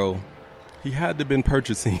rob, bro, he had to been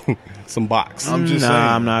purchasing some box. I'm just saying.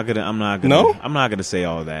 I'm not gonna say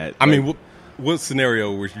all that. I mean, what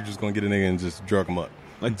scenario where you just gonna get a nigga and just drug him up?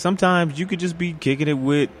 Like, sometimes you could just be kicking it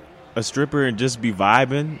with a stripper and just be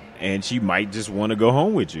vibing, and she might just want to go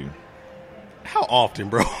home with you. How often,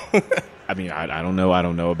 bro? I mean, I don't know. I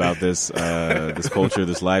don't know about this this culture,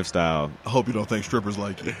 this lifestyle. I hope you don't think strippers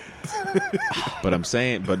like you.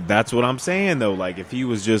 But that's what I'm saying though. Like, if he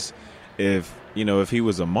was if he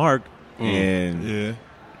was a mark and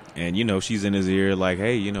she's in his ear like,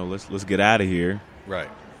 hey, let's get out of here. Right.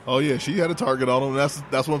 Oh yeah, she had a target on him. That's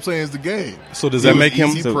what I'm saying is the game. So does that make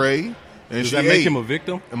him prey? And does that make him a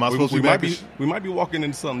victim? Am I supposed to be we might be walking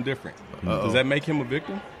into something different. Does that make him a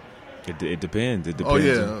victim? It depends. It depends. Oh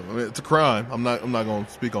yeah, I mean, it's a crime. I'm not going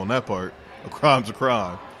to speak on that part. A crime's a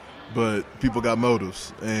crime, but people got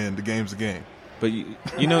motives, and the game's a game. But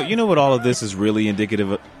you know what all of this is really indicative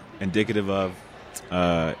of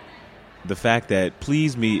the fact that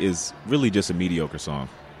 "Please Me" is really just a mediocre song.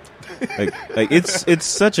 Like it's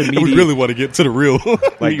such a mediocre. We really want to get to the real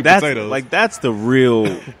that's the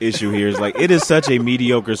real issue here. Is like, it is such a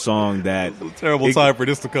mediocre song that it's a terrible time for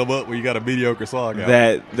this to come up when you got a mediocre song out.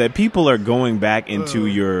 That people are going back into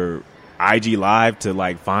your IG Live to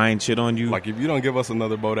like find shit on you. Like, if you don't give us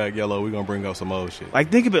another Bodak Yellow, we're gonna bring up some old shit. Like,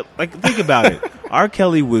 think about it. R.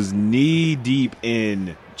 Kelly was knee deep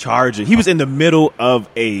in charging. He was in the middle of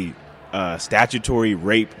a statutory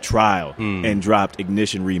rape trial and dropped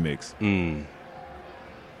Ignition Remix. He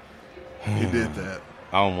did that.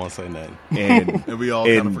 I don't want to say nothing. And, And we all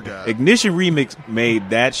kind of forgot. Ignition Remix made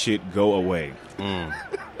that shit go away.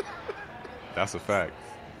 That's a fact.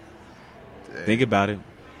 Think about it.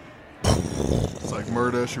 It's like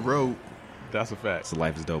Murder, She Wrote. That's a fact. It's a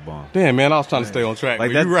Life is Dope bomb. Damn, man, I was trying to stay on track. Like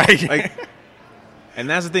but that, you're right. Like, and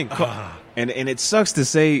that's the thing. And it sucks to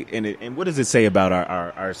say. And what does it say about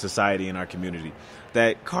our society and our community?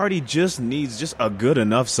 That Cardi just needs just a good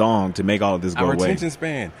enough song to make all of this go Our away. attention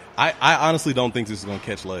span. I honestly don't think this is going to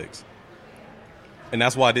catch legs. And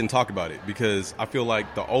that's why I didn't talk about it, because I feel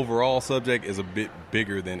like the overall subject is a bit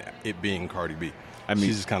bigger than it being Cardi B. I mean,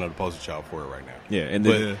 she's just kind of the poster child for it right now. Yeah, and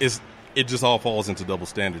but it just all falls into double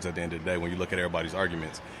standards at the end of the day when you look at everybody's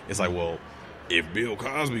arguments. It's like, well, if Bill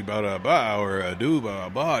Cosby blah or a dude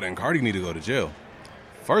blah, then Cardi need to go to jail.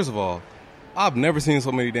 First of all, I've never seen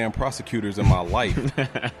so many damn prosecutors in my life.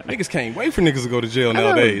 Niggas can't wait for niggas to go to jail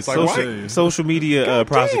nowadays. Like, social media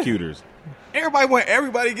prosecutors. Everybody want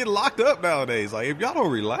everybody to get locked up nowadays. Like, if y'all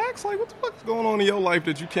don't relax, like, what the fuck's going on in your life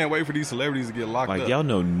that you can't wait for these celebrities to get locked up? Like, y'all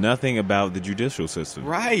know nothing about the judicial system.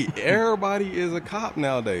 Right. Everybody is a cop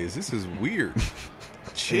nowadays. This is weird.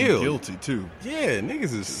 Chill. And guilty, too. Yeah,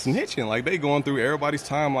 niggas is snitching. Like, they going through everybody's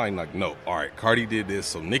timeline. Like, no, all right, Cardi did this,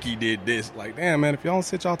 so Nicki did this. Like, damn, man, if y'all don't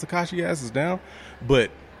sit y'all Tekashi asses down.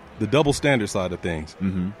 But the double standard side of things,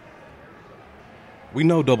 we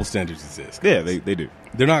know double standards exist. Yeah, they do.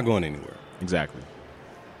 They're not going anywhere. Exactly.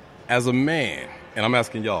 As a man, and I'm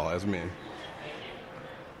asking y'all as men,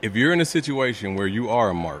 if you're in a situation where you are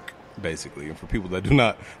a mark, basically, and for people that do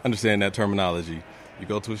not understand that terminology, you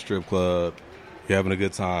go to a strip club, you're having a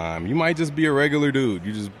good time. You might just be a regular dude.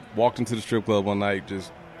 You just walked into the strip club one night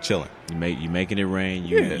just chilling. You making it rain.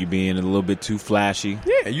 You being a little bit too flashy.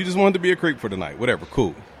 Yeah, you just wanted to be a creep for the night. Whatever,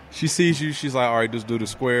 cool. She sees you. She's like, all right, this dude is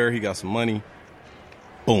square. He got some money.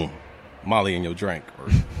 Boom. Molly in your drink or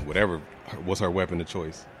whatever. What's her weapon of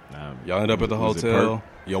choice? Y'all end up at the hotel.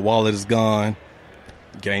 Your wallet is gone.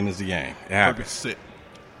 Game is the game. It happens. Percocet.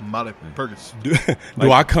 Molly Perkins.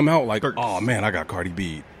 Do I come out like, oh man, I got Cardi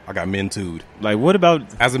B. I got men-tooed. Like, what about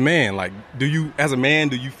as a man? Like, do you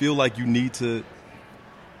feel like you need to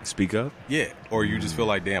speak up? Yeah, or you just feel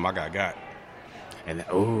like, damn, I got.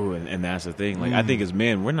 And that's the thing. Like, I think as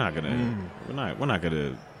men, we're not gonna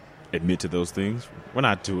admit to those things. We're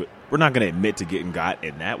not gonna admit to getting got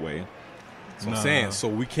in that way. That's what I'm saying. So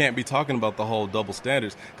we can't be talking about the whole double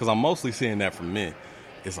standards, because I'm mostly seeing that from men.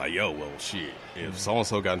 It's like, yo, well, shit, if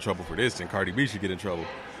so-and-so got in trouble for this, then Cardi B should get in trouble.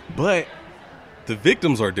 But the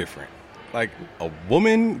victims are different. Like, a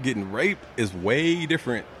woman getting raped is way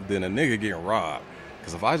different than a nigga getting robbed.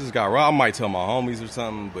 Because if I just got robbed, I might tell my homies or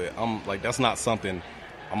something, but I'm like, that's not something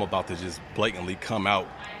I'm about to just blatantly come out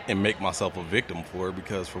and make myself a victim for,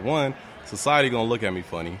 because for one, society gonna look at me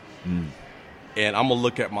funny. And I'm gonna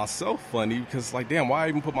look at myself funny because, like, damn, why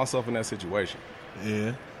even put myself in that situation?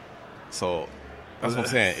 Yeah. So that's what I'm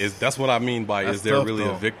saying. That's what I mean by, is there really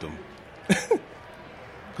a victim?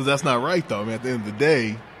 Because that's not right, though. I mean, at the end of the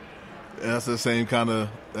day, that's the same kind of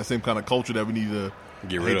culture that we need to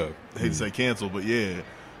get rid of. Hate to say cancel, but yeah,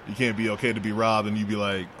 you can't be okay to be robbed and you be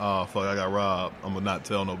like, oh fuck, I got robbed. I'm gonna not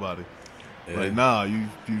tell nobody. Yeah. Like, nah, you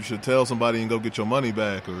should tell somebody and go get your money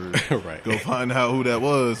back, or right. Go find out who that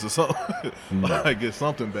was or something. Like, get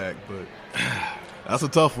something back. But that's a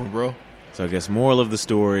tough one, bro. So I guess moral of the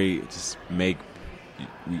story: just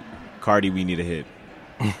Cardi, we need a hit.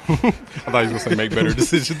 I thought you were going to say make better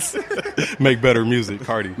decisions, make better music.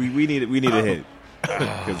 Cardi, we need a hit.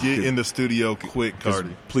 Get in the studio quick, Cardi.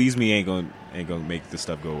 Please me ain't gonna make this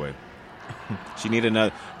stuff go away. She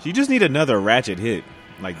just need another ratchet hit.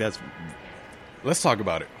 Like, that's. Let's talk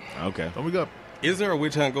about it. Okay. Oh, we got. Is there a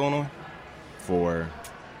witch hunt going on for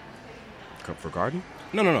Cardi?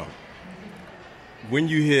 No. When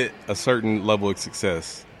you hit a certain level of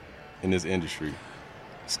success in this industry,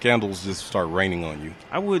 scandals just start raining on you.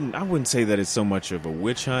 I wouldn't say that it's so much of a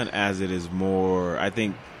witch hunt as it is more, I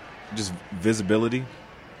think, just visibility.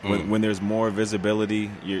 When there's more visibility,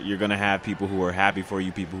 you're going to have people who are happy for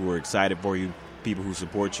you, people who are excited for you, people who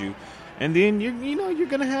support you. And then you're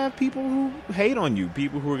going to have people who hate on you,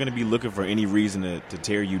 people who are going to be looking for any reason to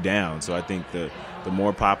tear you down. So I think the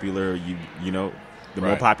more popular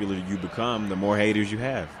more popular you become, the more haters you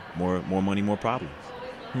have, more money, more problems.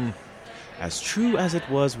 As true as it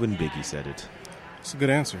was when Biggie said it. It's a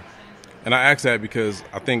good answer. And I asked that because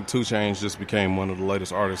I think 2 Chainz just became one of the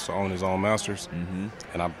latest artists to own his own masters.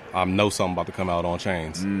 And I know something about to come out on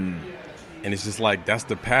Chainz. And it's just like, that's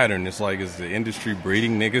the pattern. It's like, is the industry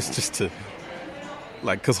breeding niggas just to,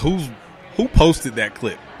 like, because who's who posted that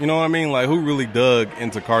clip? You know what I mean? Like, who really dug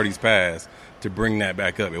into Cardi's past to bring that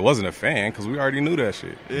back up? It wasn't a fan because we already knew that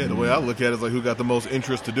shit. Yeah, the way I look at it is like who got the most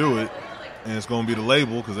interest to do it, and it's going to be the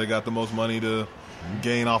label because they got the most money to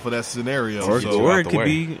gain off of that scenario. Or it could way.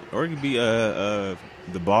 be the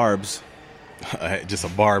Barbs. Just a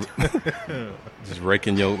barb. Just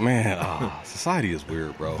raking your man. Society is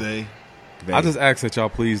weird, bro. I just ask that y'all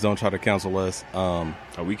please don't try to cancel us. Are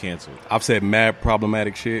we canceled? I've said mad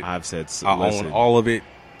problematic shit. I've said I own all of it.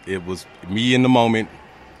 It was me in the moment.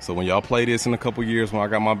 So when y'all play this in a couple years when I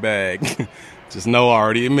got my bag, just know I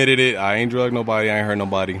already admitted it. I ain't drugged nobody. I ain't hurt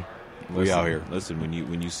nobody. We out here. Listen, when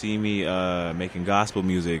you see me making gospel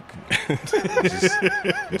music,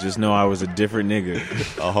 just know I was a different nigga.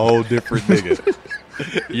 A whole different nigga.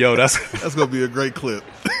 Yo, that's gonna be a great clip.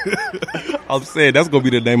 I'm saying that's gonna be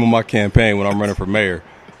the name of my campaign when I'm running for mayor.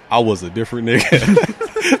 I was a different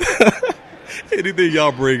nigga. Anything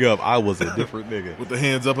y'all bring up, I was a different nigga. With the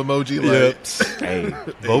hands up emoji, like, hey,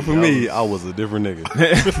 vote for me. I was a different nigga.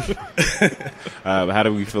 How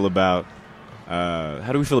do we feel about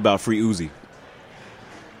Free Uzi?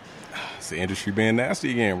 It's the industry being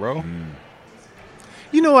nasty again, bro.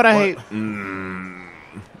 You know what I hate?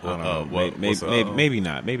 Maybe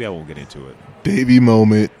not. Maybe I won't get into it. baby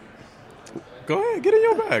moment. Go ahead, get in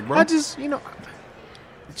your bag, bro. I just,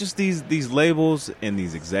 just these labels and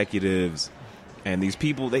these executives and these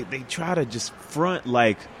people, they try to just front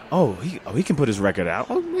like, he can put his record out.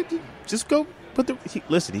 Just go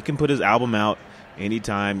listen, he can put his album out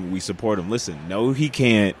anytime we support him. Listen, no, he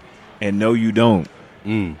can't, and no, you don't.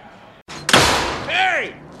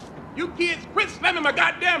 Hey, you kids, quit slamming my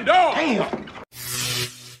goddamn door! Damn.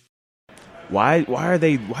 Why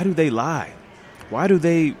do they lie? Why do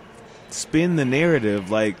they spin the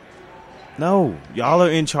narrative like, no, y'all are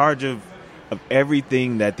in charge of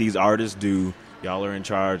everything that these artists do. Y'all are in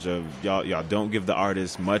charge of y'all don't give the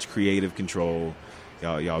artists much creative control.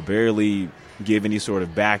 Y'all barely give any sort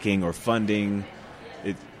of backing or funding.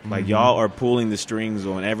 Like y'all are pulling the strings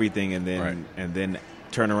on everything, and then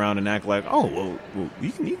turn around and act like, well,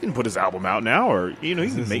 you can put his album out now, or he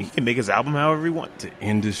can make his album however he wants. The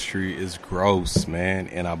industry is gross, man,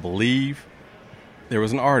 and I believe there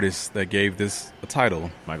was an artist that gave this a title,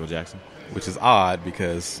 Michael Jackson, which is odd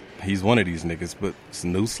because he's one of these niggas, but it's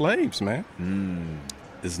new slaves, man.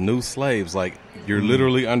 It's new slaves. Like, you're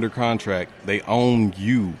literally under contract. They own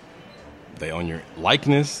you. They own your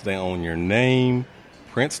likeness. They own your name.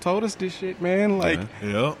 Prince told us this shit, man. Like,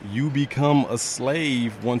 you become a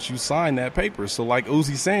slave once you sign that paper. So, like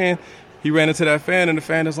Uzi saying, he ran into that fan, and the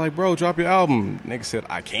fan is like, bro, drop your album. Nigga said,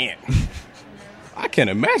 I can't. I can't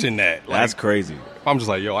imagine that. Like, that's crazy. I'm just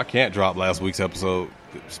like, yo, I can't drop last week's episode.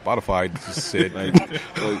 Spotify just said,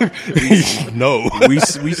 no. We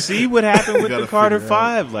see what happened with the Carter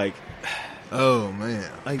 5. Like, oh,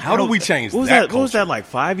 man. Like, how do we change what that? What was that, like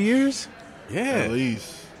 5 years? Yeah. At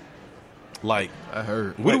least. Like, I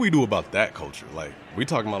heard. What do we do about that culture? Like, we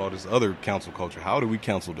talking about all this other council culture. How do we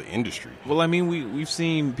counsel the industry? Well, I mean, we've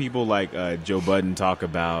seen people like Joe Budden talk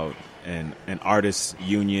about an artists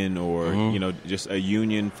union, or just a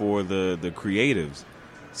union for the creatives.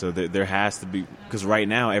 So there has to be, because right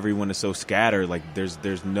now everyone is so scattered. Like,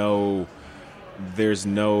 there's no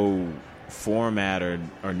format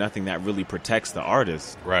or nothing that really protects the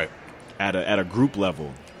artist, right? At a group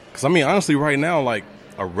level. Because I mean, honestly, right now, like,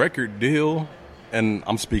 a record deal, and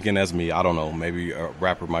I'm speaking as me, I don't know, maybe a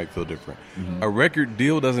rapper might feel different. A record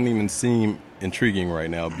deal doesn't even seem intriguing right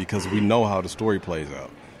now because we know how the story plays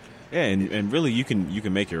out. Yeah, and really you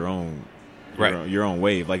can make your own your own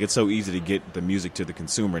wave. Like, it's so easy to get the music to the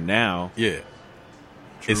consumer now. Yeah.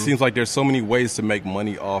 True. It seems like there's so many ways to make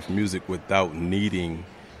money off music without needing,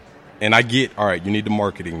 and I get, all right, you need the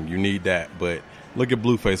marketing, you need that, but look at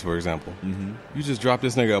Blueface, for example. You just drop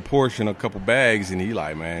this nigga a Porsche and a couple bags, and he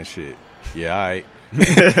like, man, shit. Yeah, all right.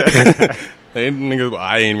 Nigga,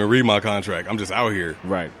 I ain't even read my contract. I'm just out here.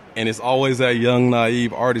 Right. And it's always that young,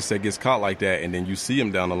 naive artist that gets caught like that, and then you see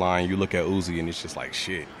him down the line, you look at Uzi, and it's just like,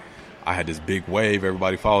 shit. I had this big wave.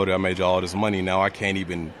 Everybody followed it. I made y'all all this money. Now I can't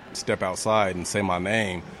even step outside and say my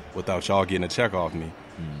name without y'all getting a check off me.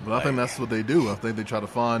 But I think that's what they do. I think they try to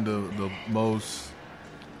find the most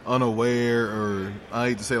unaware, or I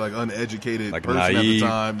hate to say like uneducated like person naive. at the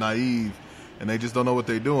time, naive, and they just don't know what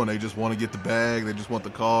they're doing. They just want to get the bag. They just want the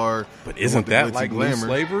car. But isn't that like new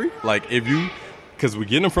slavery? Like, if you, because we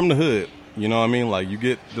get them from the hood, you know what I mean? Like, you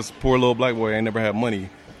get this poor little black boy ain't never had money.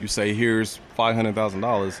 You say, here's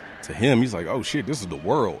 $500,000 to him. He's like, oh shit, this is the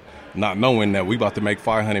world. Not knowing that we about to make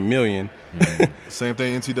 $500 million. Same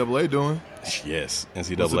thing NCAA doing. Yes,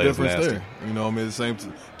 NCAA What's the is difference nasty. there? You know, I mean, the same.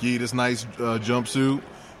 Give you this nice jumpsuit.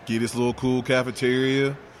 get this little cool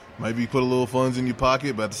cafeteria, maybe put a little funds in your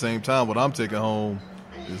pocket, but at the same time, what I'm taking home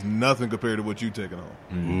is nothing compared to what you taking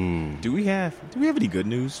home. Do we have any good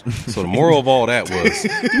news? So the moral of all that was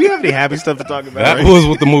Do we have any happy stuff to talk about? that was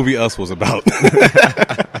what the movie Us was about.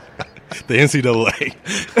 The NCAA.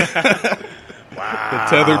 The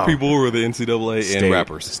tethered people were the NCAA and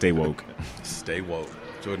rappers. Stay woke. Stay woke.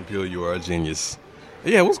 Jordan Peele, you are a genius.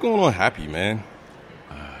 Yeah, what's going on, Happy, man?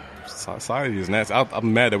 Society is nasty.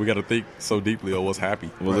 I'm mad that we got to think so deeply on what's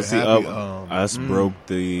Happy. Well, let's see. Happy, Us broke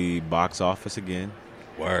the box office again.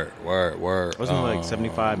 Word. Wasn't it like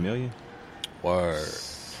 75 million? Word.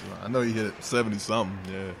 I know you hit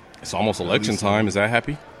 70-something, yeah. It's almost election time. Is that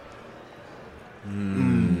Happy?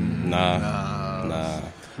 Nah.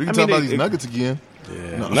 We can talk about these Nuggets again.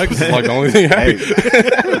 Yeah. Nuggets is like the only thing Happy.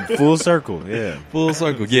 Full circle, yeah. Full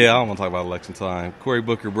circle. Yeah, I don't want to talk about election time. Cory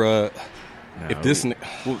Booker, bruh. No, If this...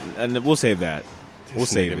 we'll save that. We'll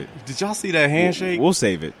save it. Did y'all see that handshake? We'll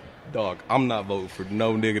save it. Dog, I'm not voting for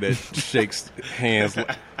no nigga that shakes hands.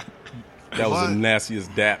 That was the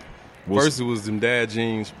nastiest dap. First it was them dad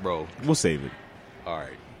jeans, bro. We'll save it. All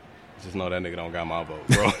right. Just know that nigga don't got my vote,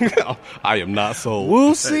 bro. I am not sold.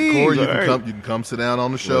 We'll see. Corey, you can come sit down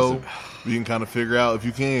on the show. We can kind of figure out if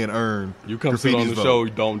you can earn. You come sit on the show,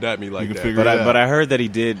 don't dap me like that. But I heard that he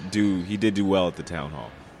did do well at the town hall.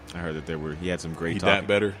 I heard that he had some great talking. That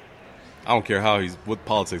better. I don't care what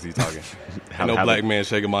politics he's talking. No black man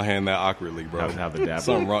shaking my hand that awkwardly, bro. How the dap?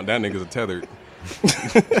 Something wrong. That nigga's a tethered.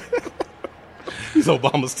 He's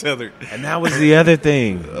Obama's tethered. And that was the other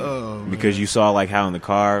thing. Because you saw like how in the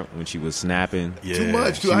car when she was snapping. Yeah. Too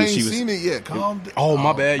much. Dude, I ain't seen it yet. Calm down. Oh,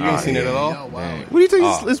 my bad. You ain't seen it at all? Wow. What do you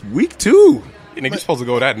think? It's week 2. Nigga, you're supposed to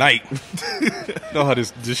go that night. Know how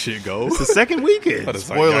this shit goes. It's the second weekend.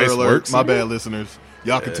 Spoiler alert. My bad, listeners.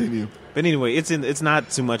 Y'all continue. But anyway, it's not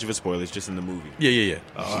too much of a spoiler. It's just in the movie. Yeah.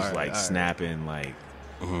 She's snapping like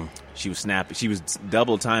she was snapping. She was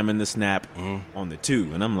double timing the snap on the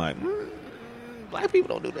 2, and I'm like, black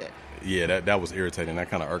people don't do that. Yeah, that was irritating. That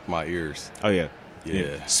kind of irked my ears. Oh yeah.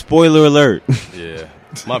 Yeah. Spoiler alert. Yeah.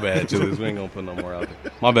 My bad, Julius. We ain't gonna put no more out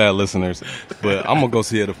there. My bad, listeners. But I'm gonna go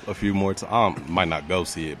see it a few more times. Might not go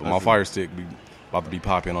see it, but my Fire Stick be about to be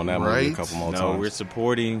popping on that movie a couple more times. No, we're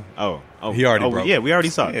supporting. Oh, he already broke. Yeah, we already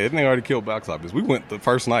saw it. Yeah, this nigga already killed box office. We went the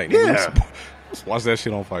first night. Yeah. Let's watch that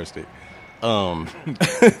shit on Fire Stick. So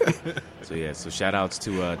shout outs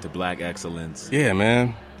to Black Excellence. Yeah,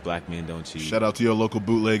 man. Black men don't cheat. Shout out to your local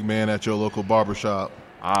bootleg man at your local barbershop.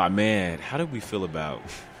 Ah, man. How do we feel about...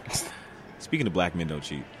 Speaking of Black men don't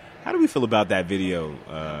cheat, how do we feel about that video?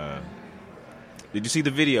 Did you see the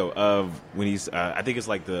video of when he's... I think it's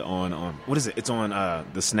like on... What is it? It's on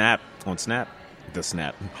the Snap. On Snap? The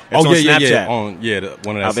Snap. It's on Snapchat. Yeah.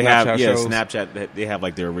 One of the Snapchat shows. Snapchat. They have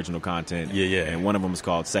like their original content. Yeah. And one of them is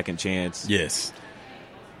called Second Chance. Yes.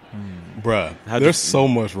 Bruh, there's so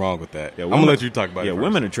much wrong with that. Yeah, I'm going to let you talk about it first.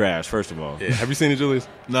 Women are trash, first of all. Yeah. Have you seen it, Julius?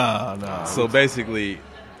 Nah. So basically...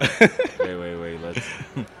 Wait. Let's...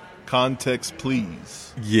 Context,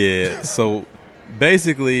 please. Yeah, so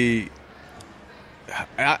basically...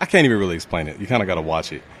 I can't even really explain it. You kind of got to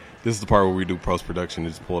watch it. This is the part where we do post-production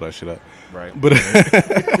and just pull that shit up. Right. But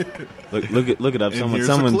look it up.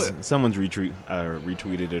 Someone's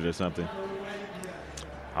retweeted it or something.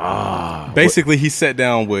 Basically, he sat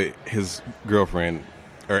down with his girlfriend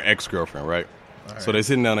or ex-girlfriend, right? So they're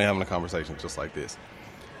sitting down and having a conversation just like this.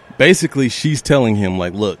 Basically, she's telling him,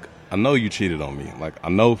 like, look, I know you cheated on me. Like, I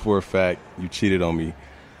know for a fact you cheated on me.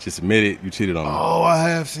 Just admit it, you cheated on me. Oh, I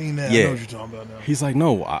have seen that. Yeah. I know what you're talking about now. He's like,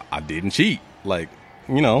 no, I didn't cheat. Like,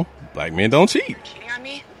 black men don't cheat. Cheating on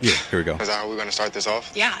me? Yeah, here we go. Is that how we're going to start this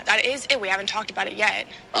off? Yeah, that is it. We haven't talked about it yet.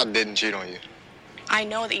 I didn't cheat on you. I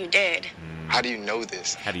know that you did. How do you know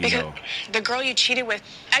this? How do you know? The girl you cheated with,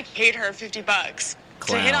 I paid her $50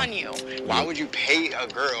 to hit on you. Why would you pay a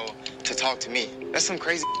girl to talk to me? That's some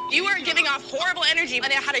crazy. You were giving off horrible energy, and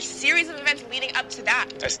it had a series of events leading up to that.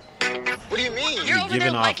 What do you mean? You're over giving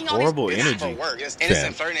there off liking horrible all these It's energy. for work. It's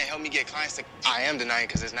innocent flirting and help me get clients. I am denying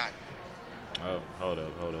because it's not. Oh, hold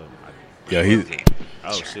up. Yeah, he's...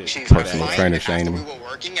 Oh, shit. She's Personal trainer after shaming we me. were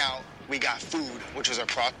working out, we got food, which was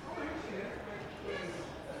across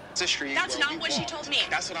the street. That's not what she told me.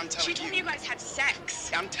 That's what I'm telling you. She told me you guys had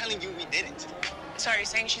sex. I'm telling you we didn't. So are you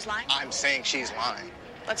saying she's lying? I'm saying she's lying.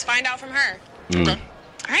 Let's find out from her. Okay. All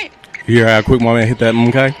right. You hear how quick my man hit that,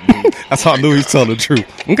 okay? That's how I knew he's telling the truth.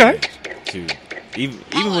 Okay. Dude,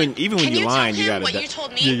 even when you're lying, you gotta. What you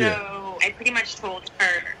told me? Yeah. So I pretty much told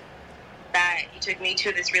her that he took me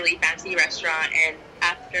to this really fancy restaurant, and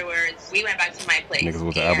afterwards we went back to my place. Niggas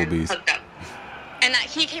with the and Applebee's. hooked up. And that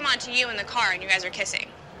he came on to you in the car and you guys are kissing.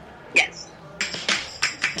 Yes.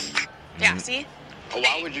 Yeah, see? But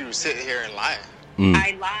why would you sit here and lie?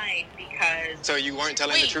 I lied because... So you weren't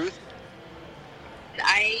telling the truth?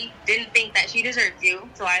 I didn't think that she deserved you,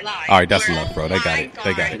 so I lied. All right, that's enough, bro. They got it.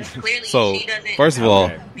 They got it. Clearly, So, she doesn't... first of all,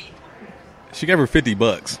 she gave her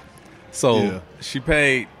 $50. So Yeah. she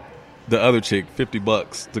paid the other chick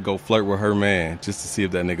 $50 to go flirt with her man just to see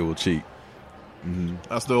if that nigga will cheat.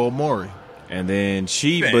 That's the old Maury. And then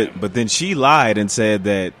Damn. but then she lied and said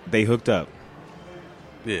that they hooked up.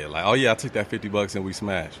 Yeah, like, oh yeah, I took that $50 and we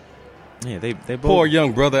smashed. Yeah, they both. Poor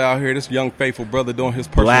young brother out here, this young faithful brother doing his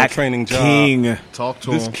personal Black training job. King. Talk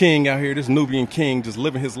to This him. king out here, this Nubian king, just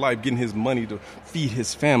living his life, getting his money to feed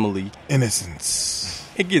his family. Innocence.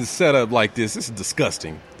 It gets set up like this. This is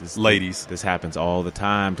disgusting, ladies. This happens all the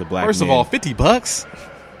time to black First men. of all, $50,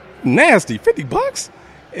 nasty, $50,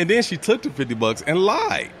 and then she took the $50 and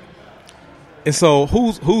lied. And so,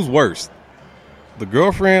 who's worse, the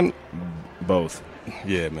girlfriend? Both.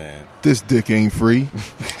 Yeah, man. This dick ain't free.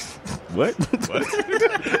 What?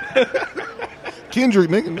 Kendrick,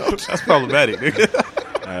 nigga, no. That's problematic, nigga.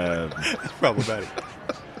 That's problematic.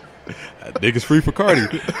 That nigga's free for Cardi.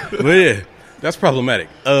 But yeah, that's problematic.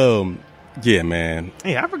 Yeah, man.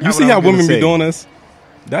 Hey, I forgot You what see I how was gonna women be say. doing us?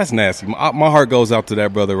 That's nasty. My heart goes out to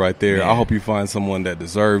that brother right there. Man. I hope you find someone that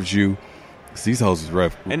deserves you. 'Cause these hoes is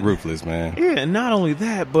And- ruthless, man. Yeah, and not only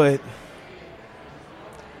that, but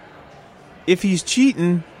if he's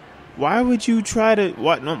cheating, why would you try to?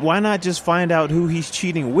 Why not just find out who he's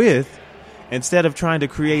cheating with instead of trying to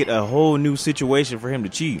create a whole new situation for him to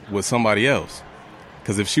cheat with somebody else?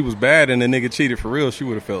 Because if she was bad and the nigga cheated for real, she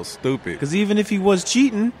would have felt stupid. Because even if he was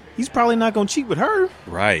cheating, he's probably not going to cheat with her.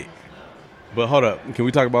 Right. But hold up. Can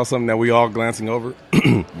we talk about something that we all glancing over?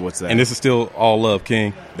 What's that? And this is still all love,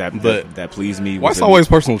 King. That pleased me. Why was it's always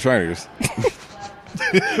personal trainers?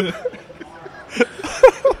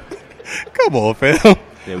 Come on, fam.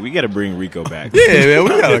 Yeah, we got to bring Rico back. Yeah, man, we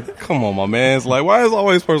gotta come on, my man. It's like, why is it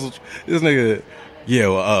always personal? This nigga, yeah,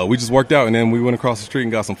 well, we just worked out and then we went across the street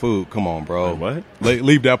and got some food. Come on, bro. What?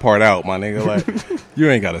 Leave that part out, my nigga. Like, you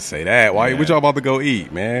ain't gotta say that. Why? Yeah. What y'all about to go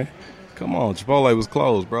eat, man? Come on, Chipotle was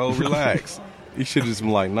closed, bro. Relax. You should have just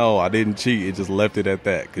been like, no, I didn't cheat. It just left it at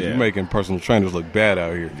that. Because Yeah. you're making personal trainers look bad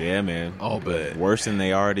out here. Yeah, man. All bad. Worse than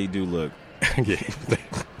they already do look. Yeah.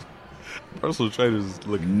 Personal trainers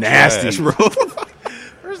look Nasty, trash. bro.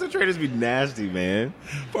 Personal trainers be nasty, man.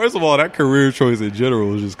 First of all, that career choice in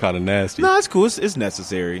general is just kind of nasty. No, it's cool. It's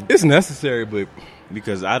necessary. It's necessary, but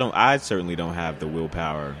because I certainly don't have the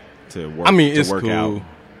willpower to work. I mean, to it's work cool. out.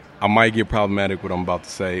 I might get problematic what I'm about to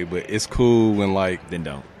say, but it's cool when like Then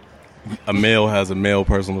don't. a male has a male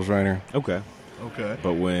personal trainer, Okay. Okay.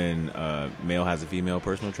 But when male has a female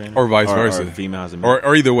personal trainer, or vice versa, or female has a male,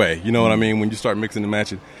 or either way. You know what I mean? When you start mixing and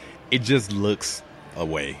matching, it just looks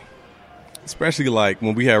away. Especially like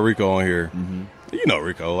when we had Rico on here. You know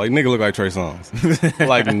Rico, like nigga look like Trey Songz.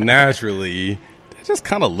 Like naturally, it just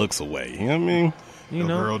kind of looks away. You know what I mean? you A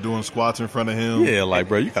know. girl doing squats in front of him. Yeah, like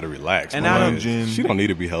bro, you gotta relax. And man. I don't- Lunging. She don't need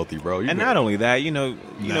to be healthy, bro. You And good. not only that, you know,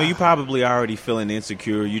 you probably already feeling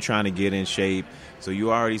insecure. You trying to get in shape, so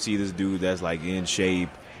you already see this dude that's like in shape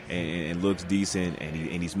and looks decent,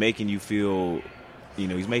 and he's making you feel, you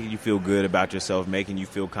know, he's making you feel good about yourself, making you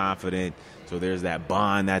feel confident. So there's that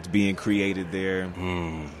bond that's being created there.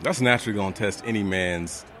 That's naturally gonna test any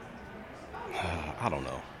man's. I don't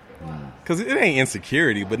know, because it ain't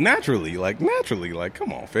insecurity, but naturally, like,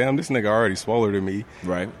 come on, fam, this nigga already smaller than me,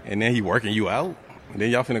 Right. and then he working you out, and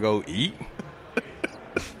then y'all finna go eat.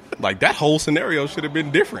 Like that whole scenario should have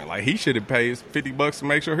been different. Like he should have paid $50 to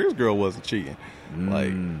make sure his girl wasn't cheating.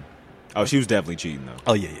 Like, Oh, she was definitely cheating though.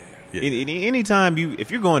 oh yeah. Anytime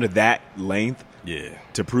if you're going to that length Yeah.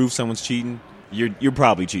 to prove someone's cheating, you're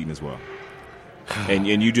probably cheating as well. and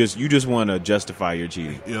you just want to justify your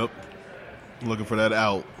cheating. Yep. Looking for that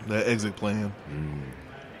out, that exit plan,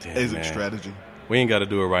 Damn, exit man. strategy. We ain't got to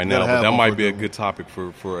do it right now, Gotta but have that one might for be a good good topic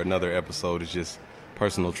for another episode. It's just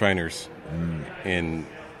personal trainers, and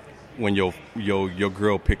when your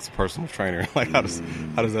girl picks a personal trainer, like how does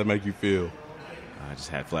that make you feel? I just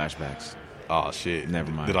had flashbacks. Oh shit!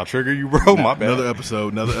 Never mind. Did I trigger you, bro? My bad. Another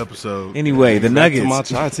episode. Anyway, the Back Nuggets. to my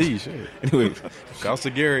chai tea. Shit. Anyway, Shouts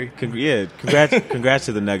to Gary. congrats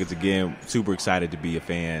to the Nuggets again. Super excited to be a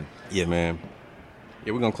fan. Yeah, man.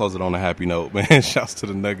 Yeah, we're gonna close it on a happy note, man. Shouts to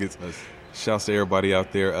the Nuggets. Shouts to everybody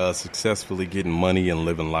out there successfully getting money and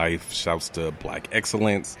living life. Shouts to Black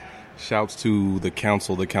excellence. Shouts to the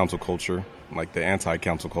council culture, like the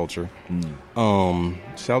anti-council culture.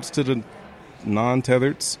 Shouts to the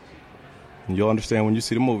non-tethereds. You'll understand when you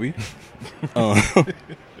see the movie.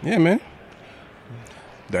 Yeah, man.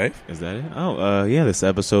 Dave? Is that it? Oh, yeah. This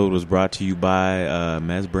episode was brought to you by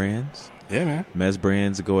Mez Brands. Yeah, man. Mez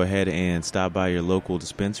Brands, go ahead and stop by your local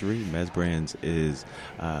dispensary. Mez Brands is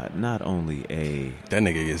not only a... That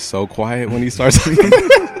nigga gets so quiet when he starts doing the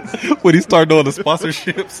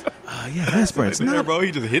sponsorships. Yeah, Mez Brands. Yeah, bro,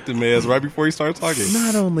 he just hit the Mez right before he started talking.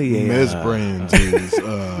 Not only a... Mez Brands is...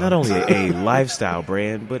 not only a lifestyle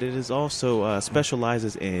brand, but it is also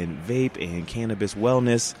specializes in vape and cannabis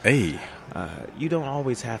wellness. Hey. You don't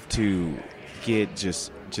always have to get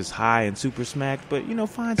just high and super smacked, but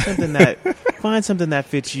find something that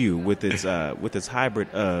fits you with its hybrid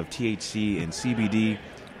of THC and CBD.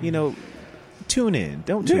 Tune in.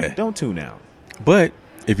 Don't tune out. But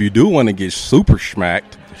if you do want to get super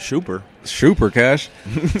smacked, super cash,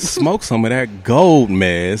 smoke some of that gold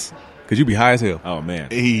Mez, because you be high as hell. Oh man.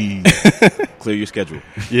 Hey. Clear your schedule.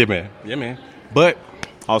 Yeah, man. But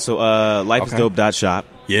also lifeisdope.shop.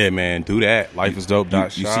 Yeah, man, do that.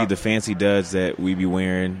 Lifeisdope.shop. You see the fancy duds that we be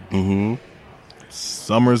wearing. Mm-hmm.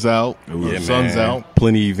 Summer's out. Sun's out.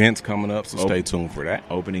 Plenty of events coming up, so stay tuned for that.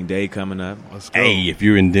 Opening day coming up. Let's go. Hey, if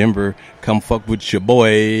you're in Denver, come fuck with your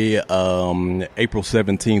boy. April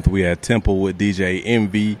 17th, we had Temple with DJ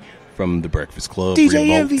Envy from The Breakfast Club,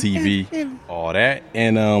 Revolt TV, all that.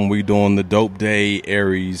 And we doing the Dope Day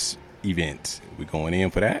Aries event. We're going in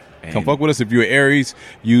for that. Come fuck with us. If you're Aries,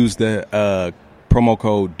 use the promo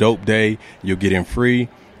code Dope Day. You'll get in free.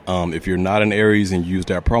 If you're not an Aries and use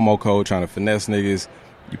that promo code trying to finesse niggas,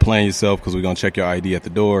 you playing yourself because we're going to check your ID at the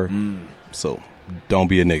door. So don't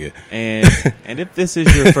be a nigga. And if this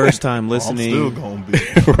is your first time listening. I'm still going to be.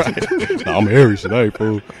 Right. I'm Aries today,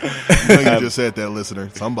 fool. You just said that, listener.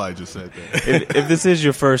 Somebody just said that. If this is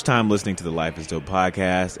your first time listening to the Life is Dope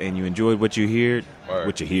podcast and you enjoyed what you heard.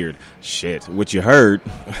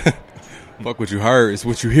 Fuck what you heard. It's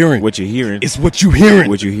what you're hearing. What you're hearing. It's what you hearing.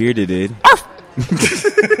 What you hear today.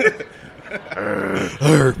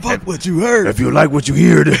 Fuck what you heard. If you like what you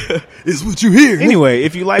heard, it's what you hear. Anyway,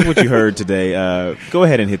 if you like what you heard today, go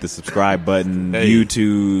ahead and hit the subscribe button. Hey.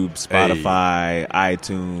 YouTube, Spotify,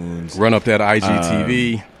 iTunes. Run up that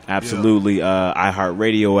IGTV. Absolutely.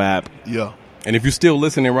 iHeartRadio app. Yeah. And if you're still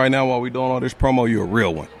listening right now while we're doing all this promo, you're a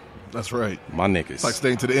real one. That's right. My niggas. It's like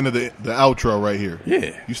staying to the end of the outro right here.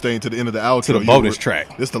 Yeah. You staying to the end of the outro. To the bonus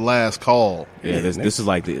track. This the last call. Yeah, this is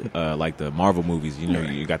like the Marvel movies.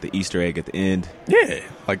 You got the Easter egg at the end. Yeah.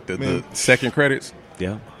 Like the second credits.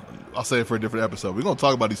 Yeah. I'll say it for a different episode. We're going to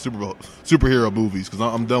talk about these superhero movies because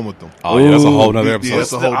I'm done with them. Oh, yeah, that's a whole nother episode. Yeah,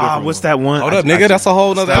 that's a whole different one. What's that one? Hold up, nigga. That's a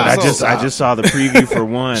whole nother episode. I just saw the preview for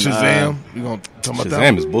one. Shazam. You going to talk about that?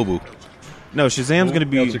 Shazam is boo-boo. No, Shazam's going to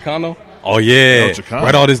be... El Chicano? Oh, yeah.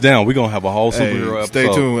 Write all this down. We're going to have a whole superhero episode.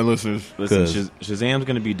 Stay tuned, listeners. Listen, Shazam's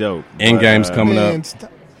going to be dope. Endgame's coming up.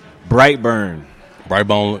 Brightburn.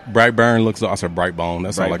 Brightburn looks like... I said Brightbone.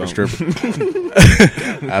 That sounds like a stripper.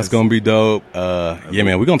 That's going to be dope. Yeah,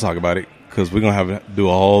 man. We're going to talk about it because we're going to have to do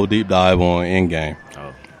a whole deep dive on Endgame.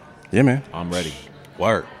 Oh. Yeah, man. I'm ready.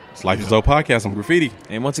 Word. It's Life is Dope Podcast. I'm Graffiti.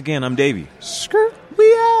 And once again, I'm Davey. Skirt. We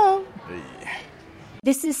out.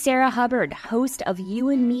 This is Sarah Hubbard, host of You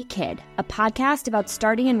and Me Kid, a podcast about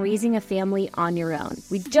starting and raising a family on your own.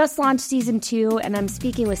 We just launched season 2, and I'm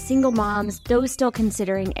speaking with single moms, those still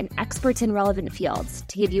considering, and experts in relevant fields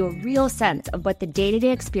to give you a real sense of what the day-to-day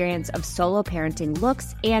experience of solo parenting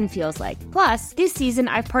looks and feels like. Plus, this season,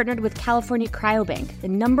 I've partnered with California Cryobank, the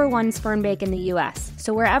 #1 sperm bank in the U.S.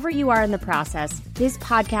 So wherever you are in the process, this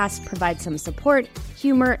podcast provides some support,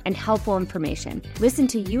 humor, and helpful information. Listen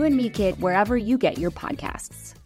to You and Me Kid wherever you get your podcasts.